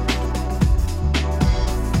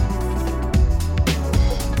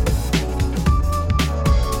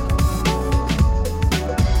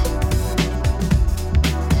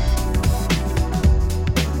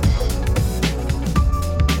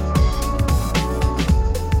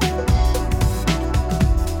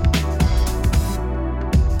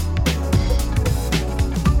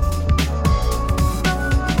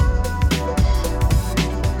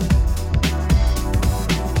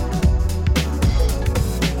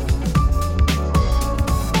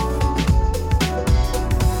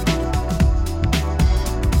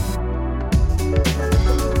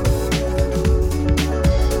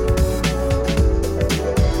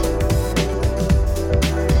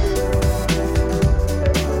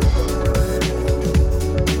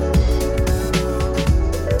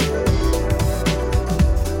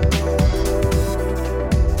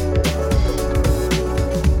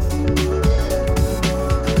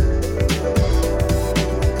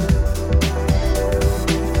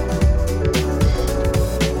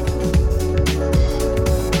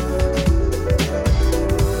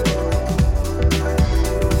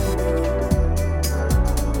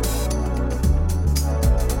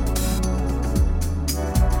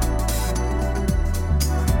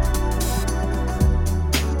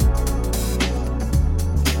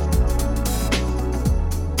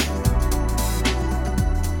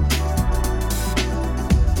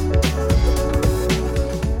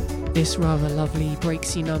 This rather lovely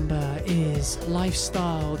breaksy number is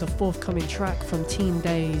Lifestyle, the forthcoming track from Teen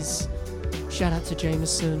Days. Shout out to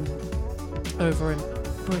Jameson over in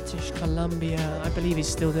British Columbia. I believe he's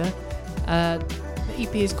still there. The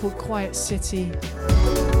EP is called Quiet City.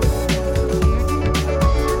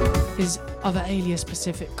 His other alias,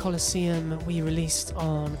 Pacific Coliseum, we released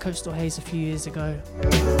on Coastal Haze a few years ago.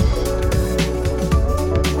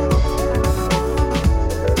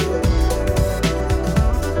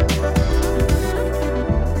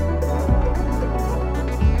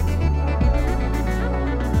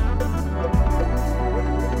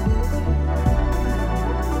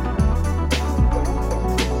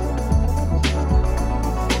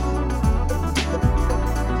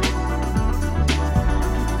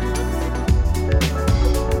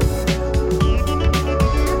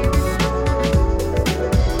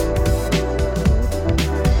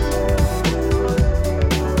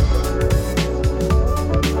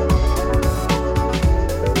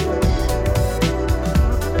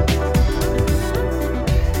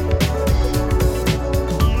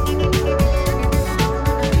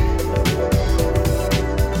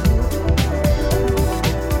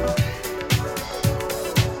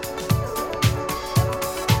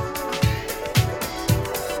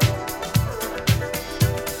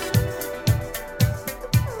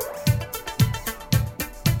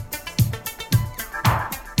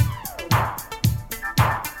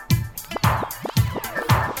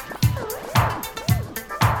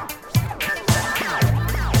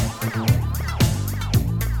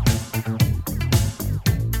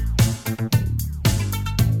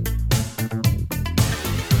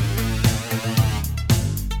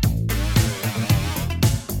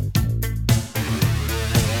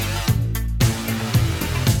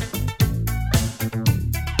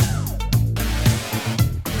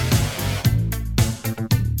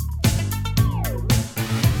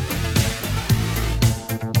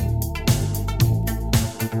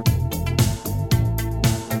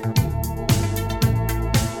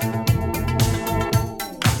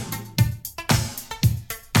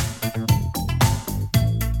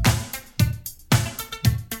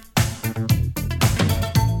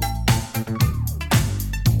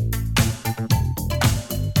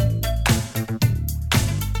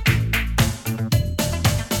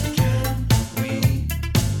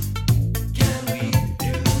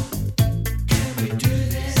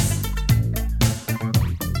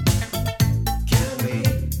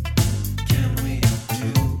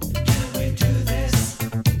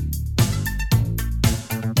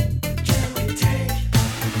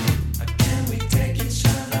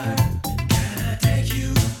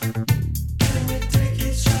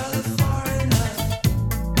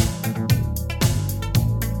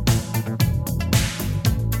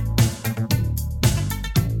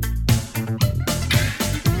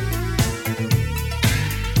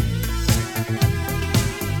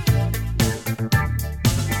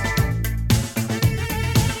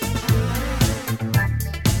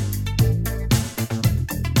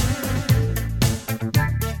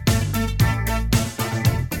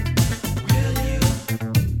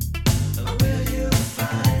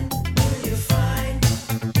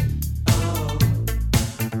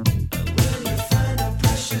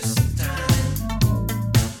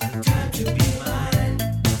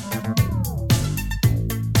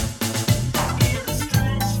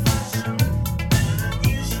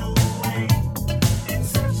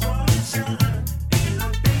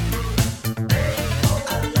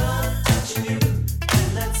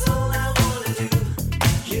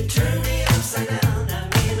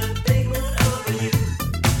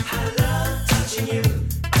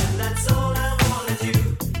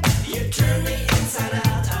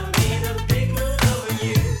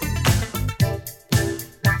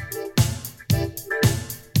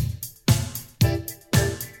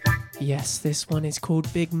 Yes, this one is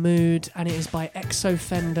called Big Mood and it is by Exo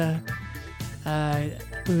Fender.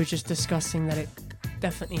 We were just discussing that it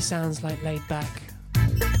definitely sounds like Laid Back.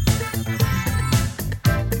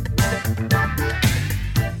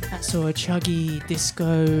 That sort of chuggy,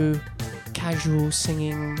 disco, casual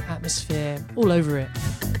singing atmosphere all over it.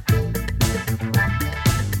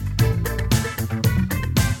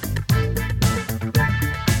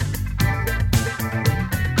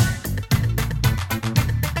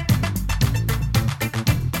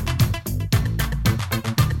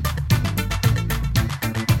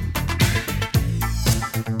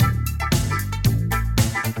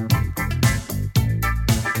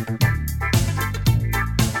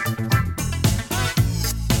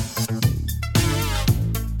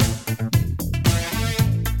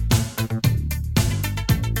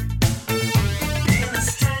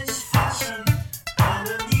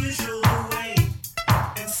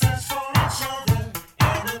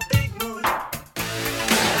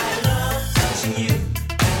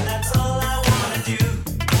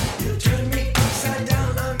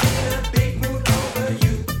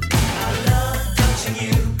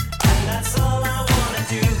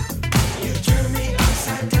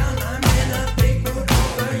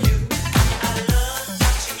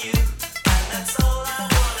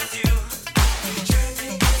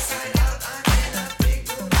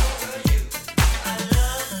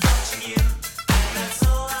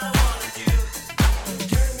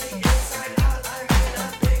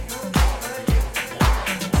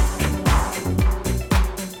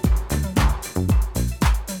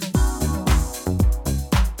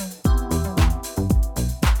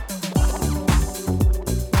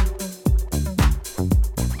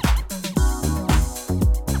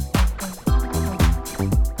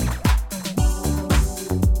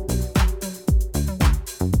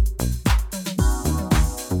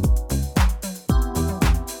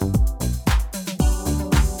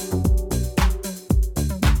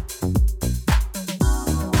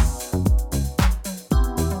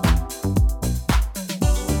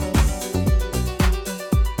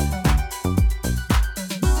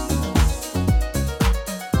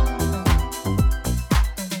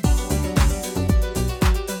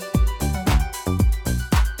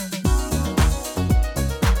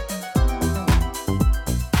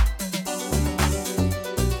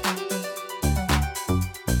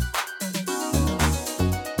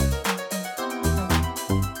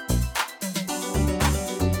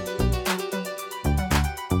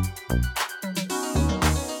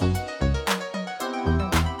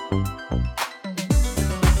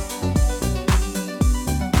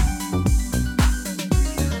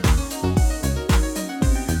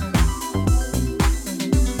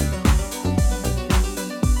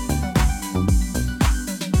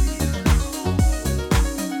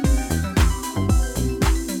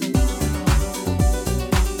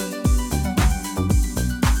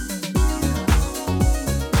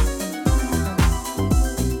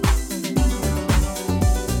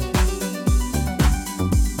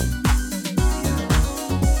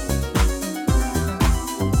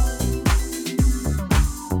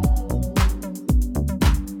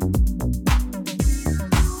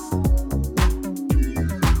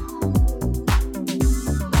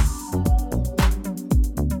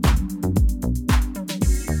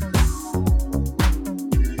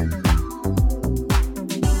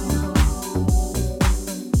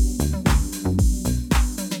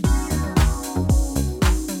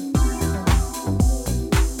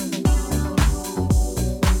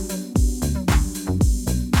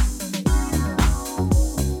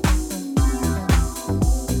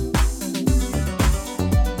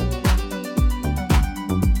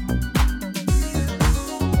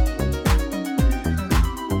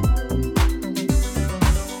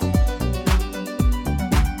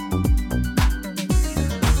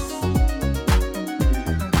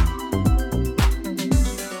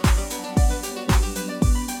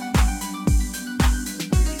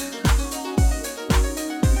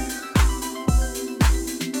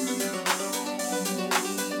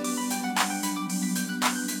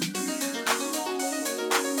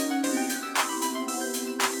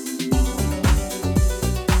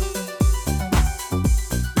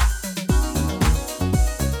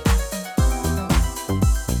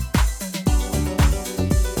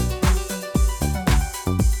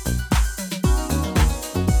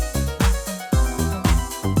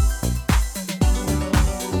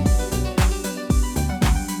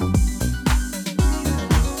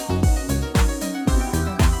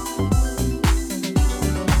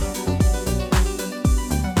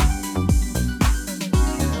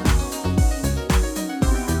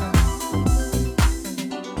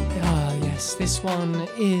 This one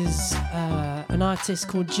is an artist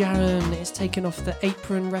called Jaren. It's taken off the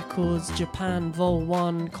Apron Records Japan Vol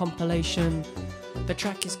 1 compilation. The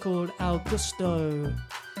track is called Augusto.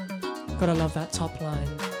 Gotta love that top line.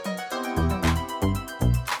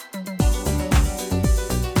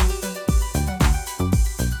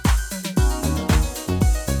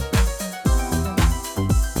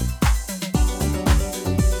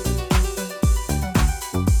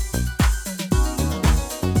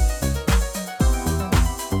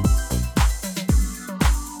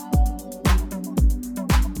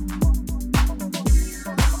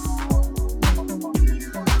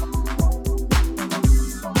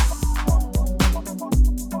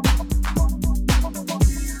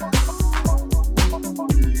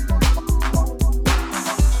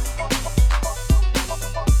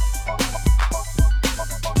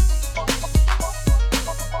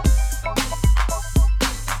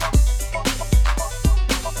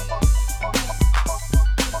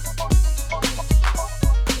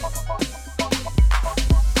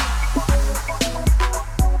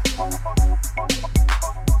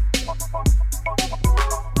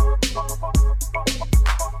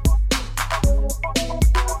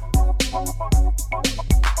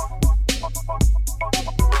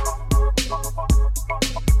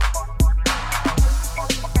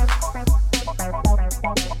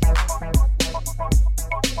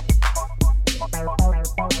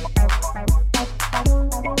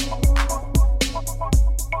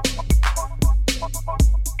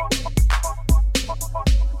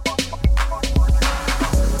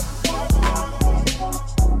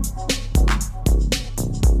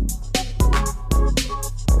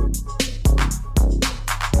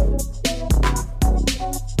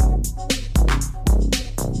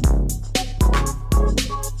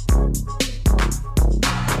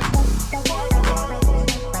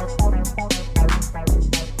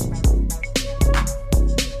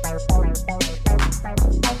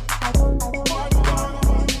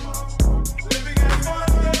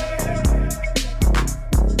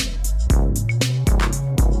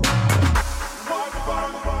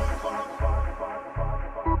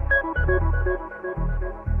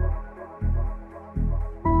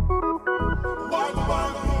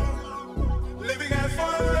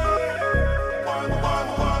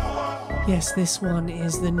 Yes, this one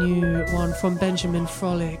is the new one from Benjamin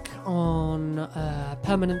Frolic on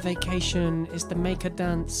Permanent Vacation. It's the Make a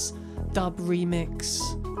Dance dub remix.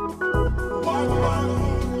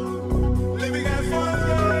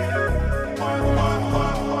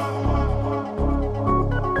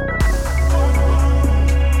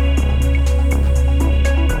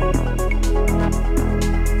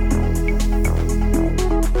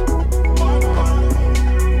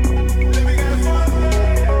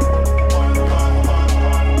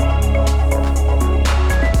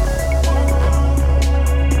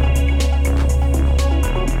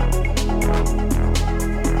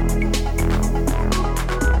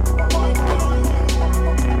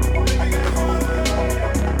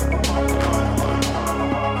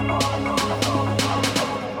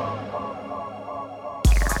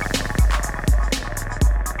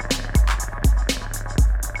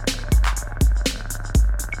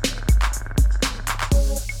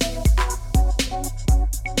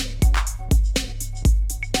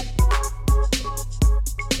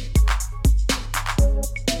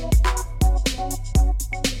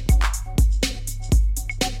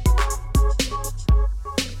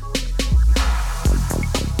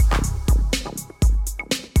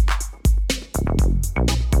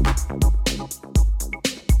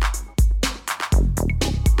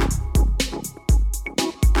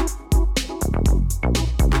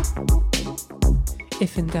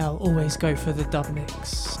 If in doubt, always go for the dub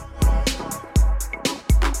mix.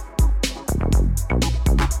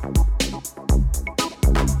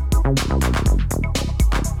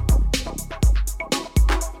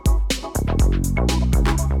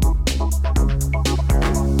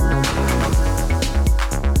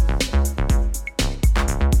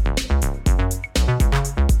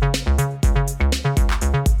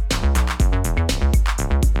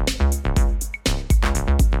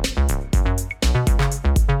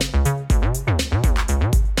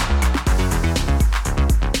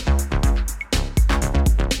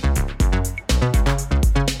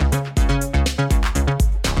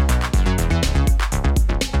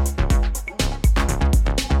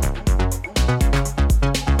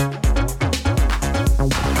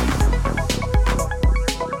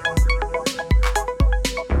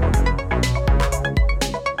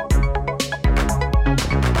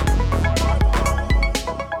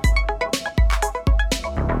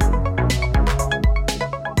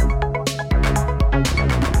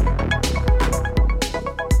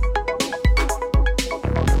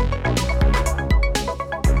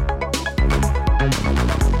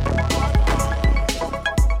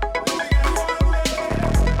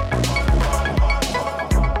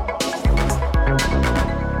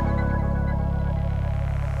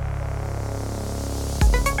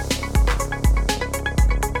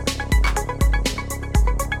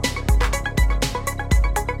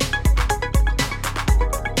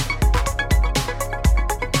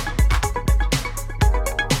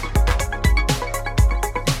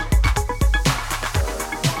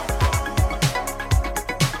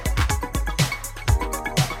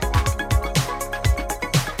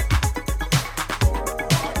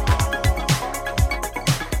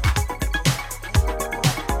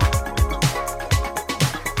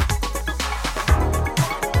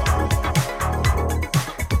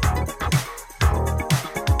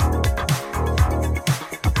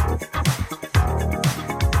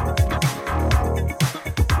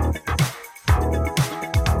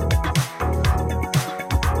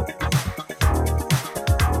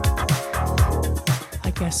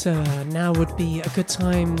 Yes, now would be a good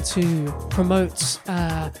time to promote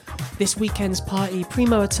this weekend's party,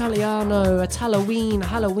 Primo Italiano,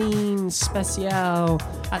 Halloween Special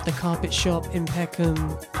at the Carpet Shop in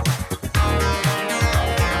Peckham.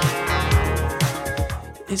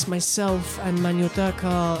 It's myself and Manuel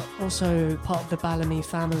Durkar, also part of the Bellamy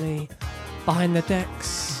family, behind the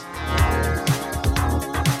decks.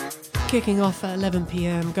 Kicking off at 11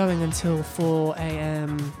 p.m, going until 4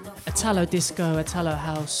 a.m. Italo disco, Italo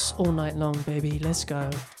house, all night long, baby. Let's go.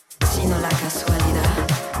 Sino la casualidad,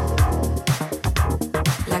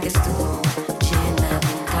 la que estuvo llena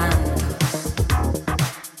de encantos.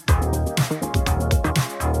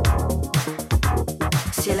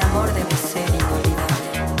 Si el amor debe ser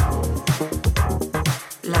inolvidable,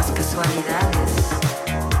 las casualidades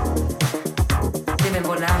deben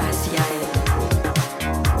volar hacia él.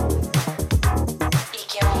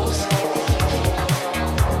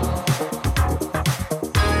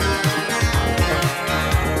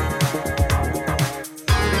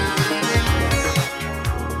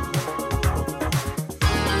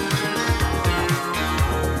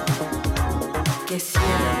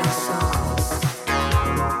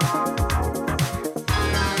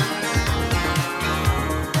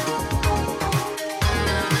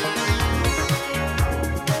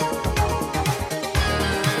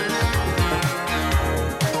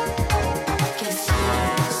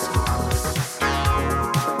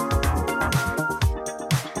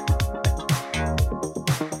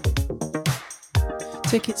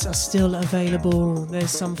 Tickets are still available.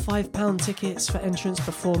 There's some £5 tickets for entrance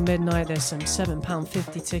before midnight. There's some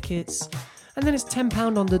 £7.50 tickets. And then it's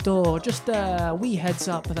 £10 on the door. Just a wee heads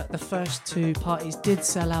up that the first two parties did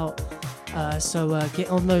sell out. So get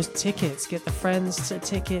on those tickets. Get the friends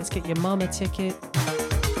tickets. Get your mum a ticket.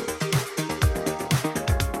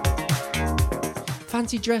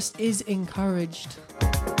 Fancy dress is encouraged,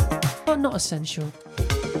 but not essential.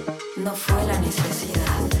 No fue la necesidad,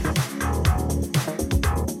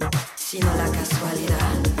 sino la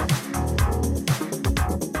casualidad,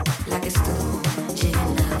 la que estuvo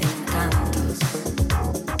llena de encantos.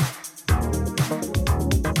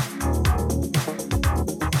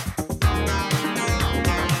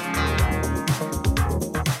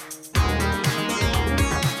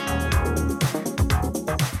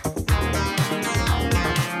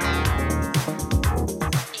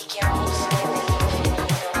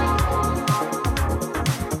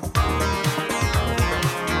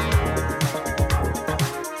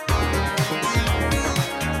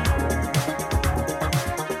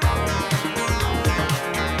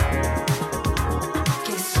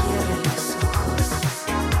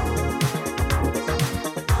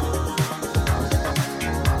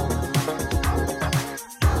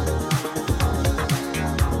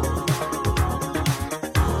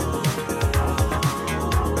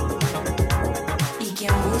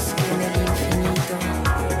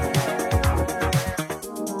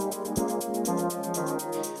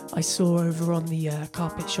 I saw over on the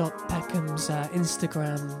Carpet Shop Peckham's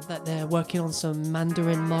Instagram that they're working on some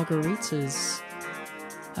Mandarin margaritas.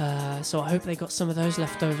 So I hope they got some of those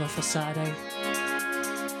left over for Saturday.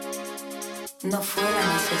 No fue la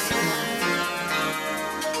necesidad,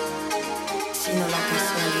 sino la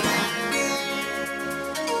casualidad,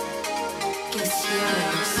 que cierre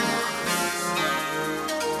los ojos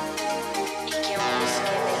y que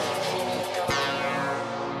busque en el infinito.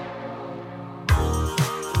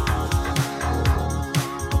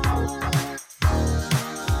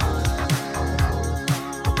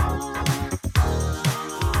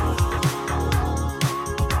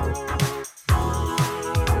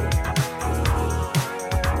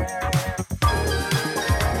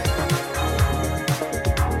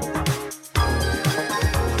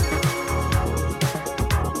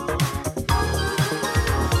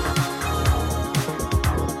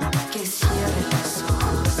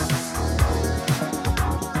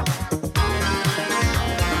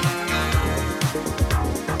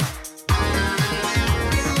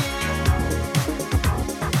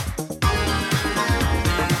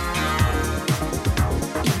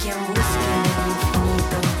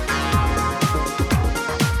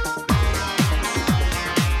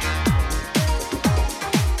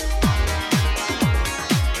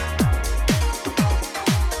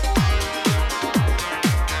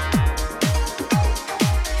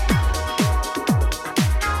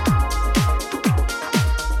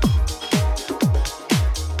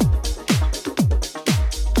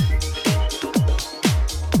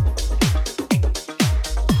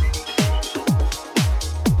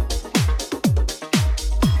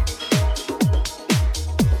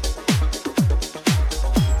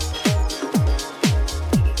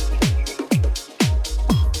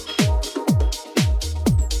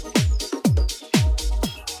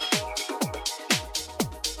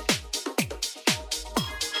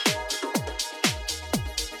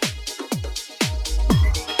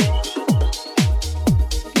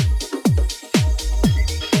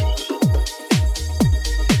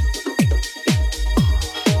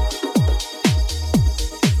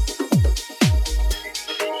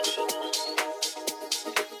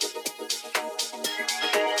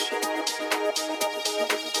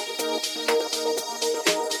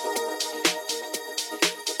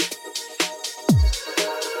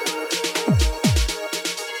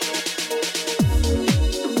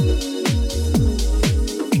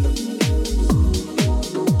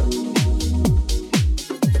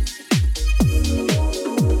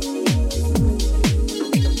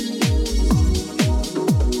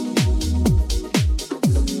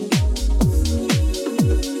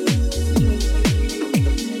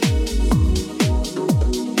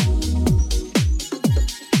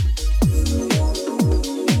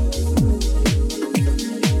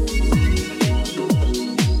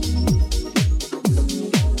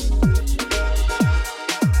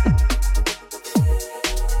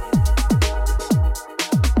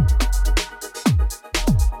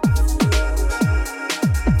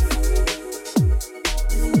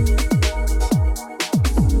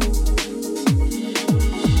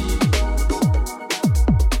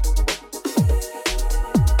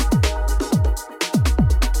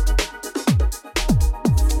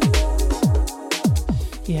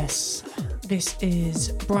 This is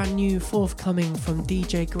brand new forthcoming from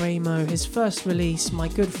DJ Graymo, his first release, my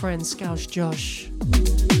good friend Scouse Josh,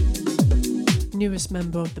 newest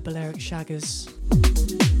member of the Balearic Shaggers,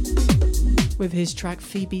 with his track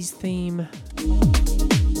Phoebe's Theme,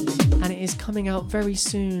 and it is coming out very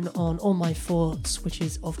soon on All My Thoughts, which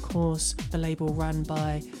is of course the label run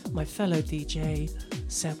by my fellow DJ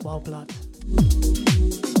Seb Wildblood.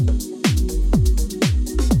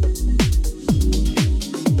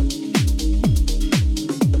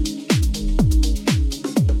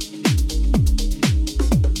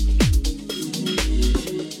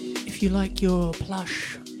 If you like your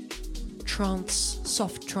plush, trance,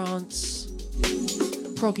 soft trance,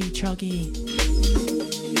 proggy chuggy,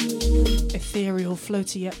 ethereal,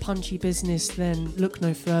 floaty yet punchy business, then look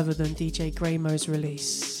no further than DJ Graymo's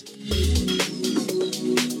release.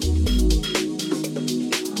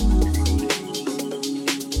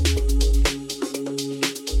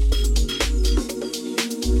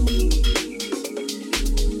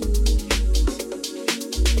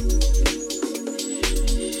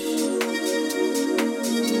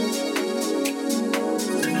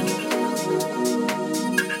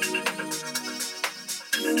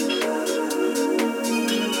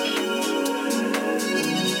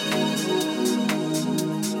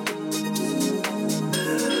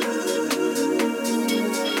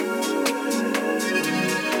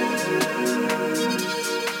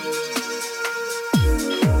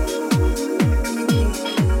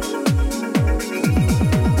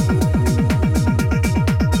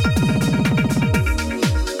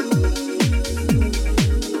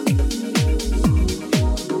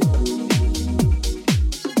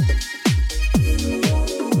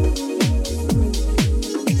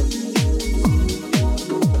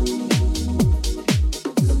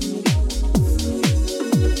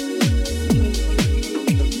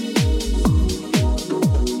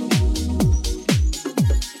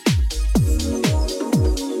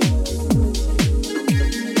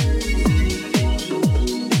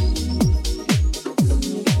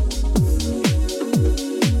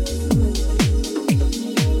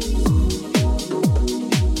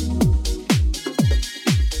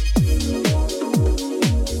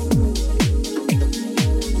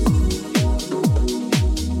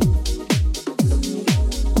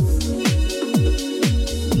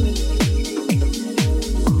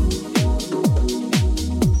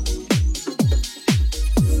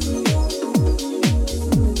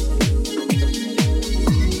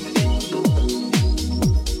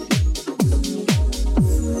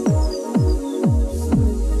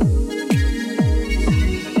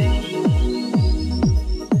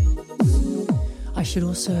 Should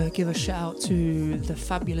also give a shout out to the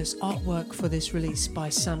fabulous artwork for this release by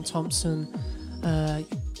Sam Thompson.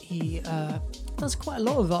 He does quite a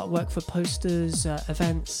lot of artwork for posters,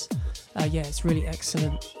 events. Yeah, it's really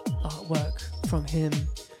excellent artwork from him.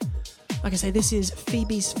 Like I say, this is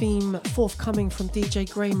Phoebe's Theme, forthcoming from DJ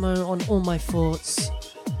Graymo on All My Thoughts.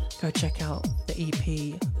 Go check out the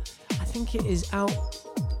EP. I think it is out,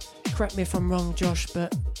 correct me if I'm wrong Josh,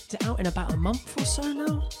 but is it out in about a month or so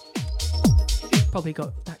now? Probably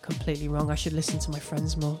got that completely wrong. I should listen to my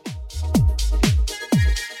friends more.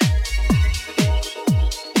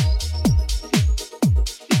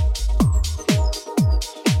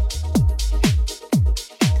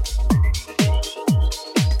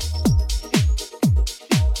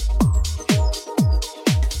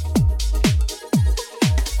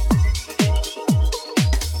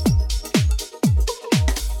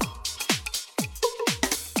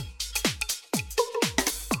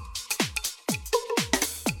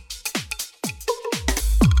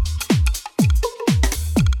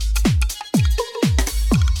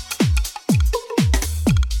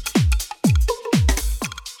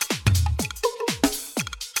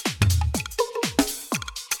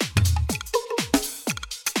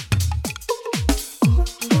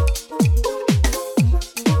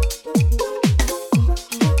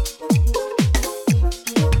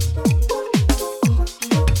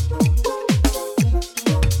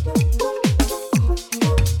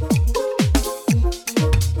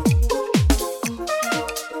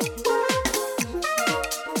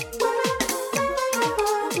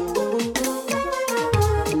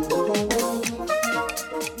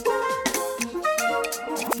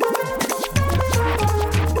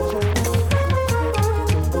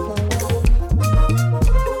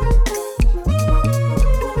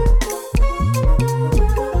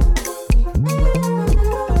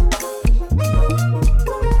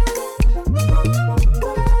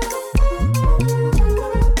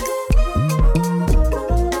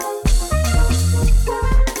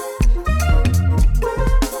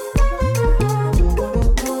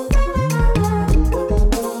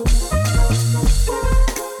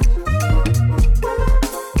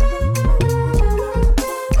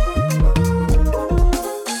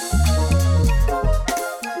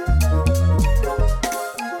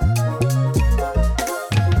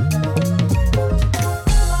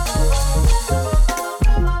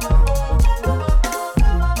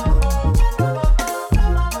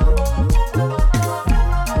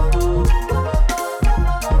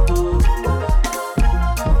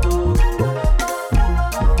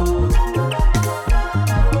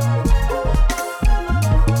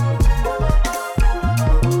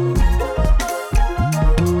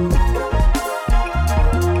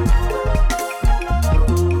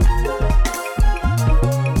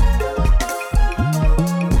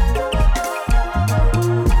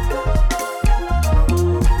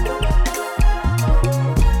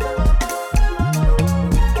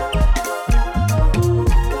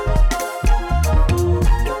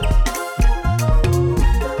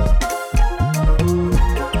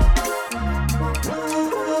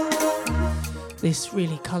 This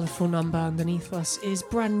really colourful number underneath us is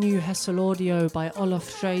brand new Hessel Audio by Olof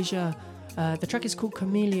Fraser. The track is called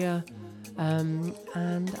Camellia, and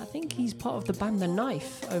I think he's part of the band The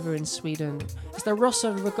Knife over in Sweden. It's the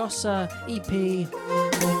Rossa Ragosa EP.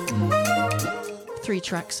 3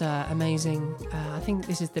 tracks are amazing. I think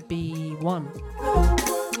this is the B1.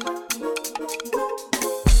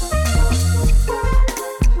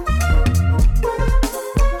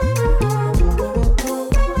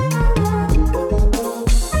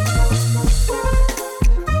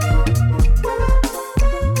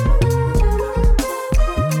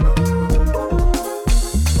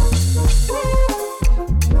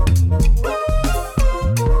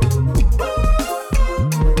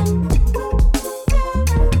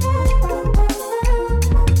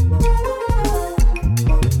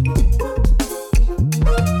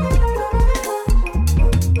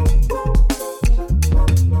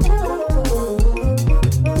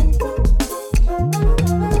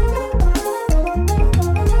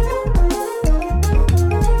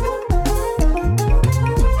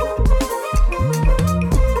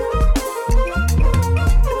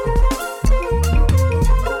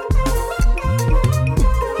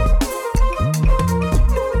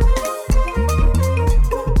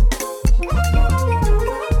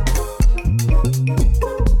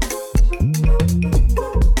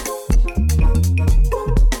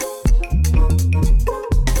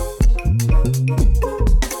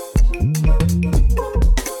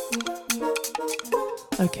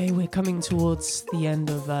 Okay, we're coming towards the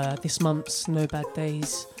end of this month's No Bad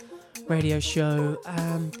Days radio show.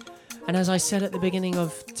 And as I said at the beginning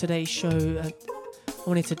of today's show, I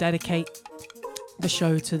wanted to dedicate the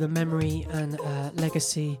show to the memory and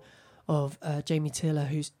legacy of Jamie Tiller,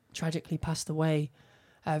 who's tragically passed away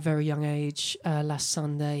at a very young age last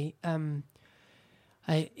Sunday.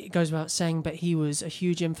 It goes without saying, but he was a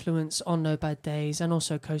huge influence on No Bad Days and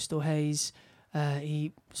also Coastal Haze.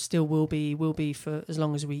 He still will be for as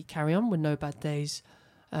long as we carry on with No Bad Days.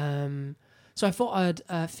 So I thought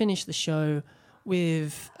I'd finish the show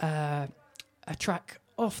with a track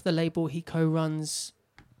off the label he co-runs,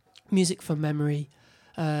 Music from Memory.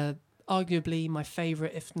 Arguably my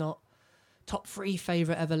favourite, if not top 3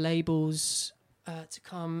 favourite ever labels to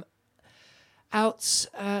come out.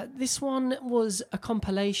 This one was a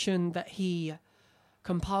compilation that he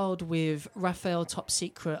compiled with Raphael Top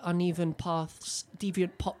Secret, Uneven Paths,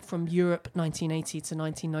 Deviant Pop from Europe, 1980 to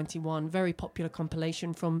 1991. Very popular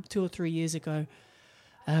compilation from 2 or 3 years ago.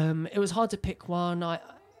 It was hard to pick one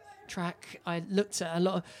track. I looked at a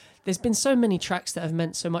lot of... There's been so many tracks that have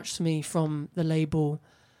meant so much to me from the label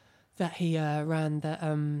that he ran that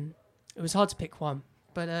it was hard to pick one.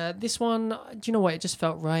 But this one, do you know what? It just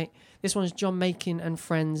felt right. This one's John Makin and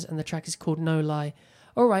Friends, and the track is called No Lie.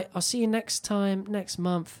 All right, I'll see you next time, next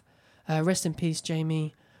month. Rest in peace,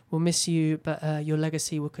 Jamie. We'll miss you, but your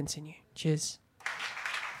legacy will continue. Cheers.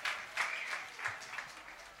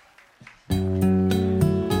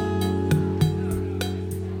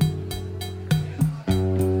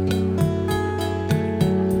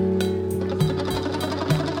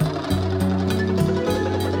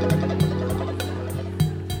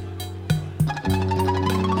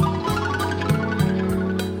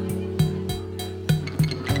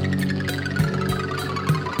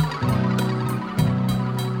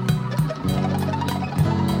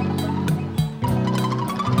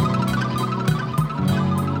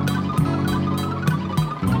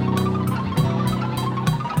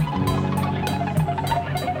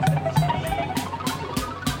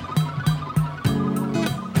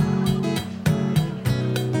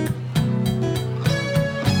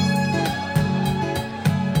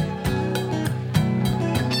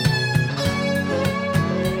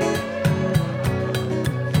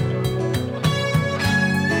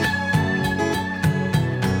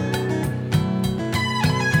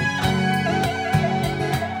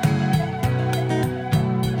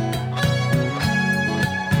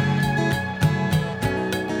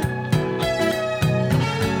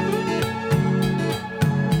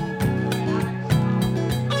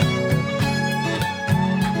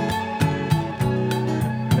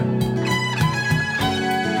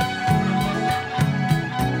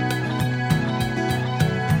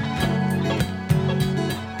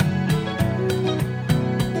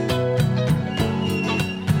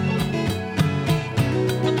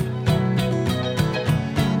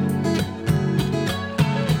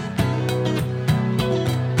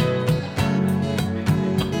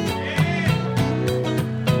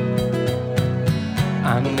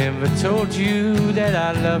 Told you that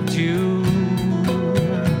I loved you,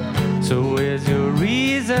 so where's your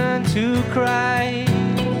reason to cry?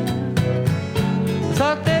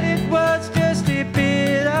 Thought that it was just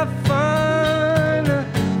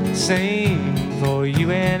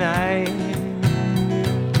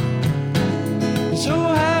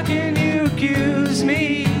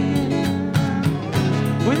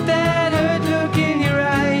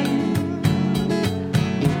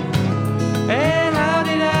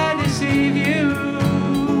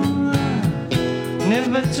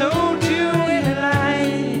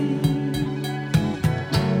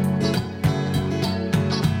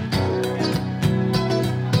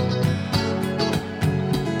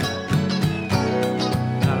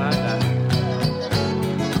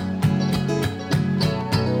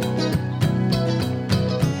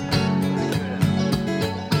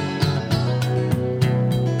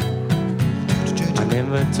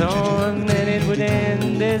never told that it would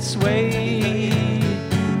end this way.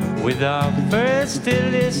 With our first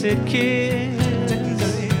illicit kiss.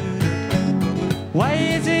 Why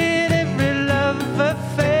is it every love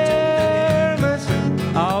affair must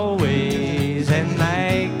always end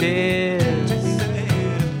like this?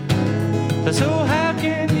 So how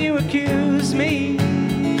can you accuse me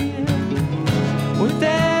with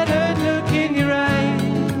that hurt look in your eye?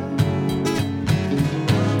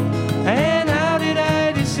 And how did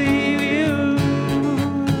I deceive you?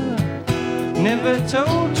 Never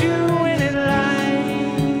told you any lie.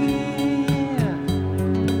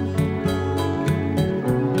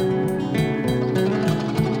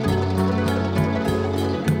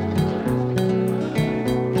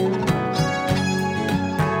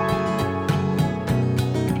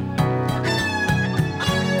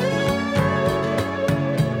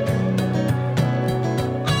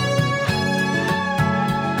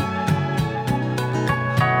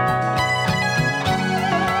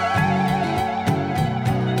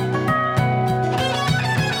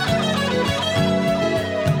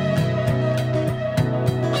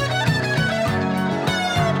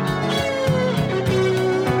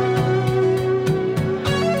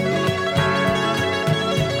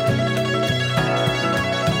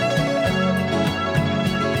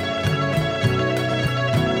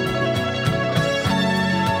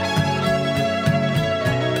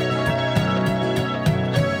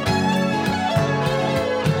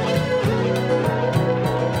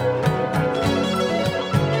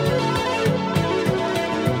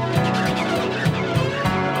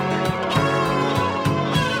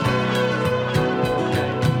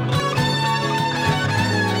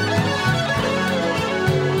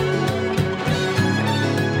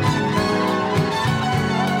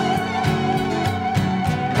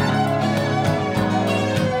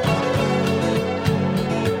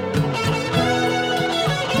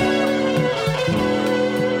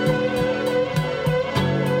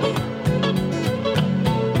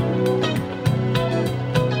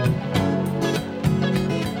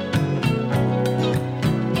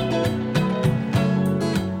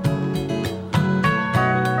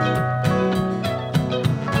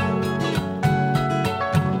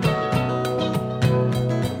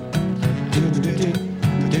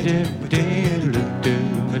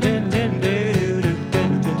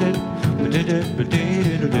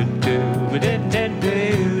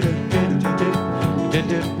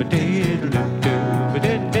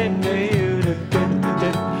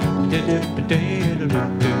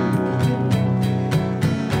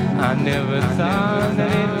 I never thought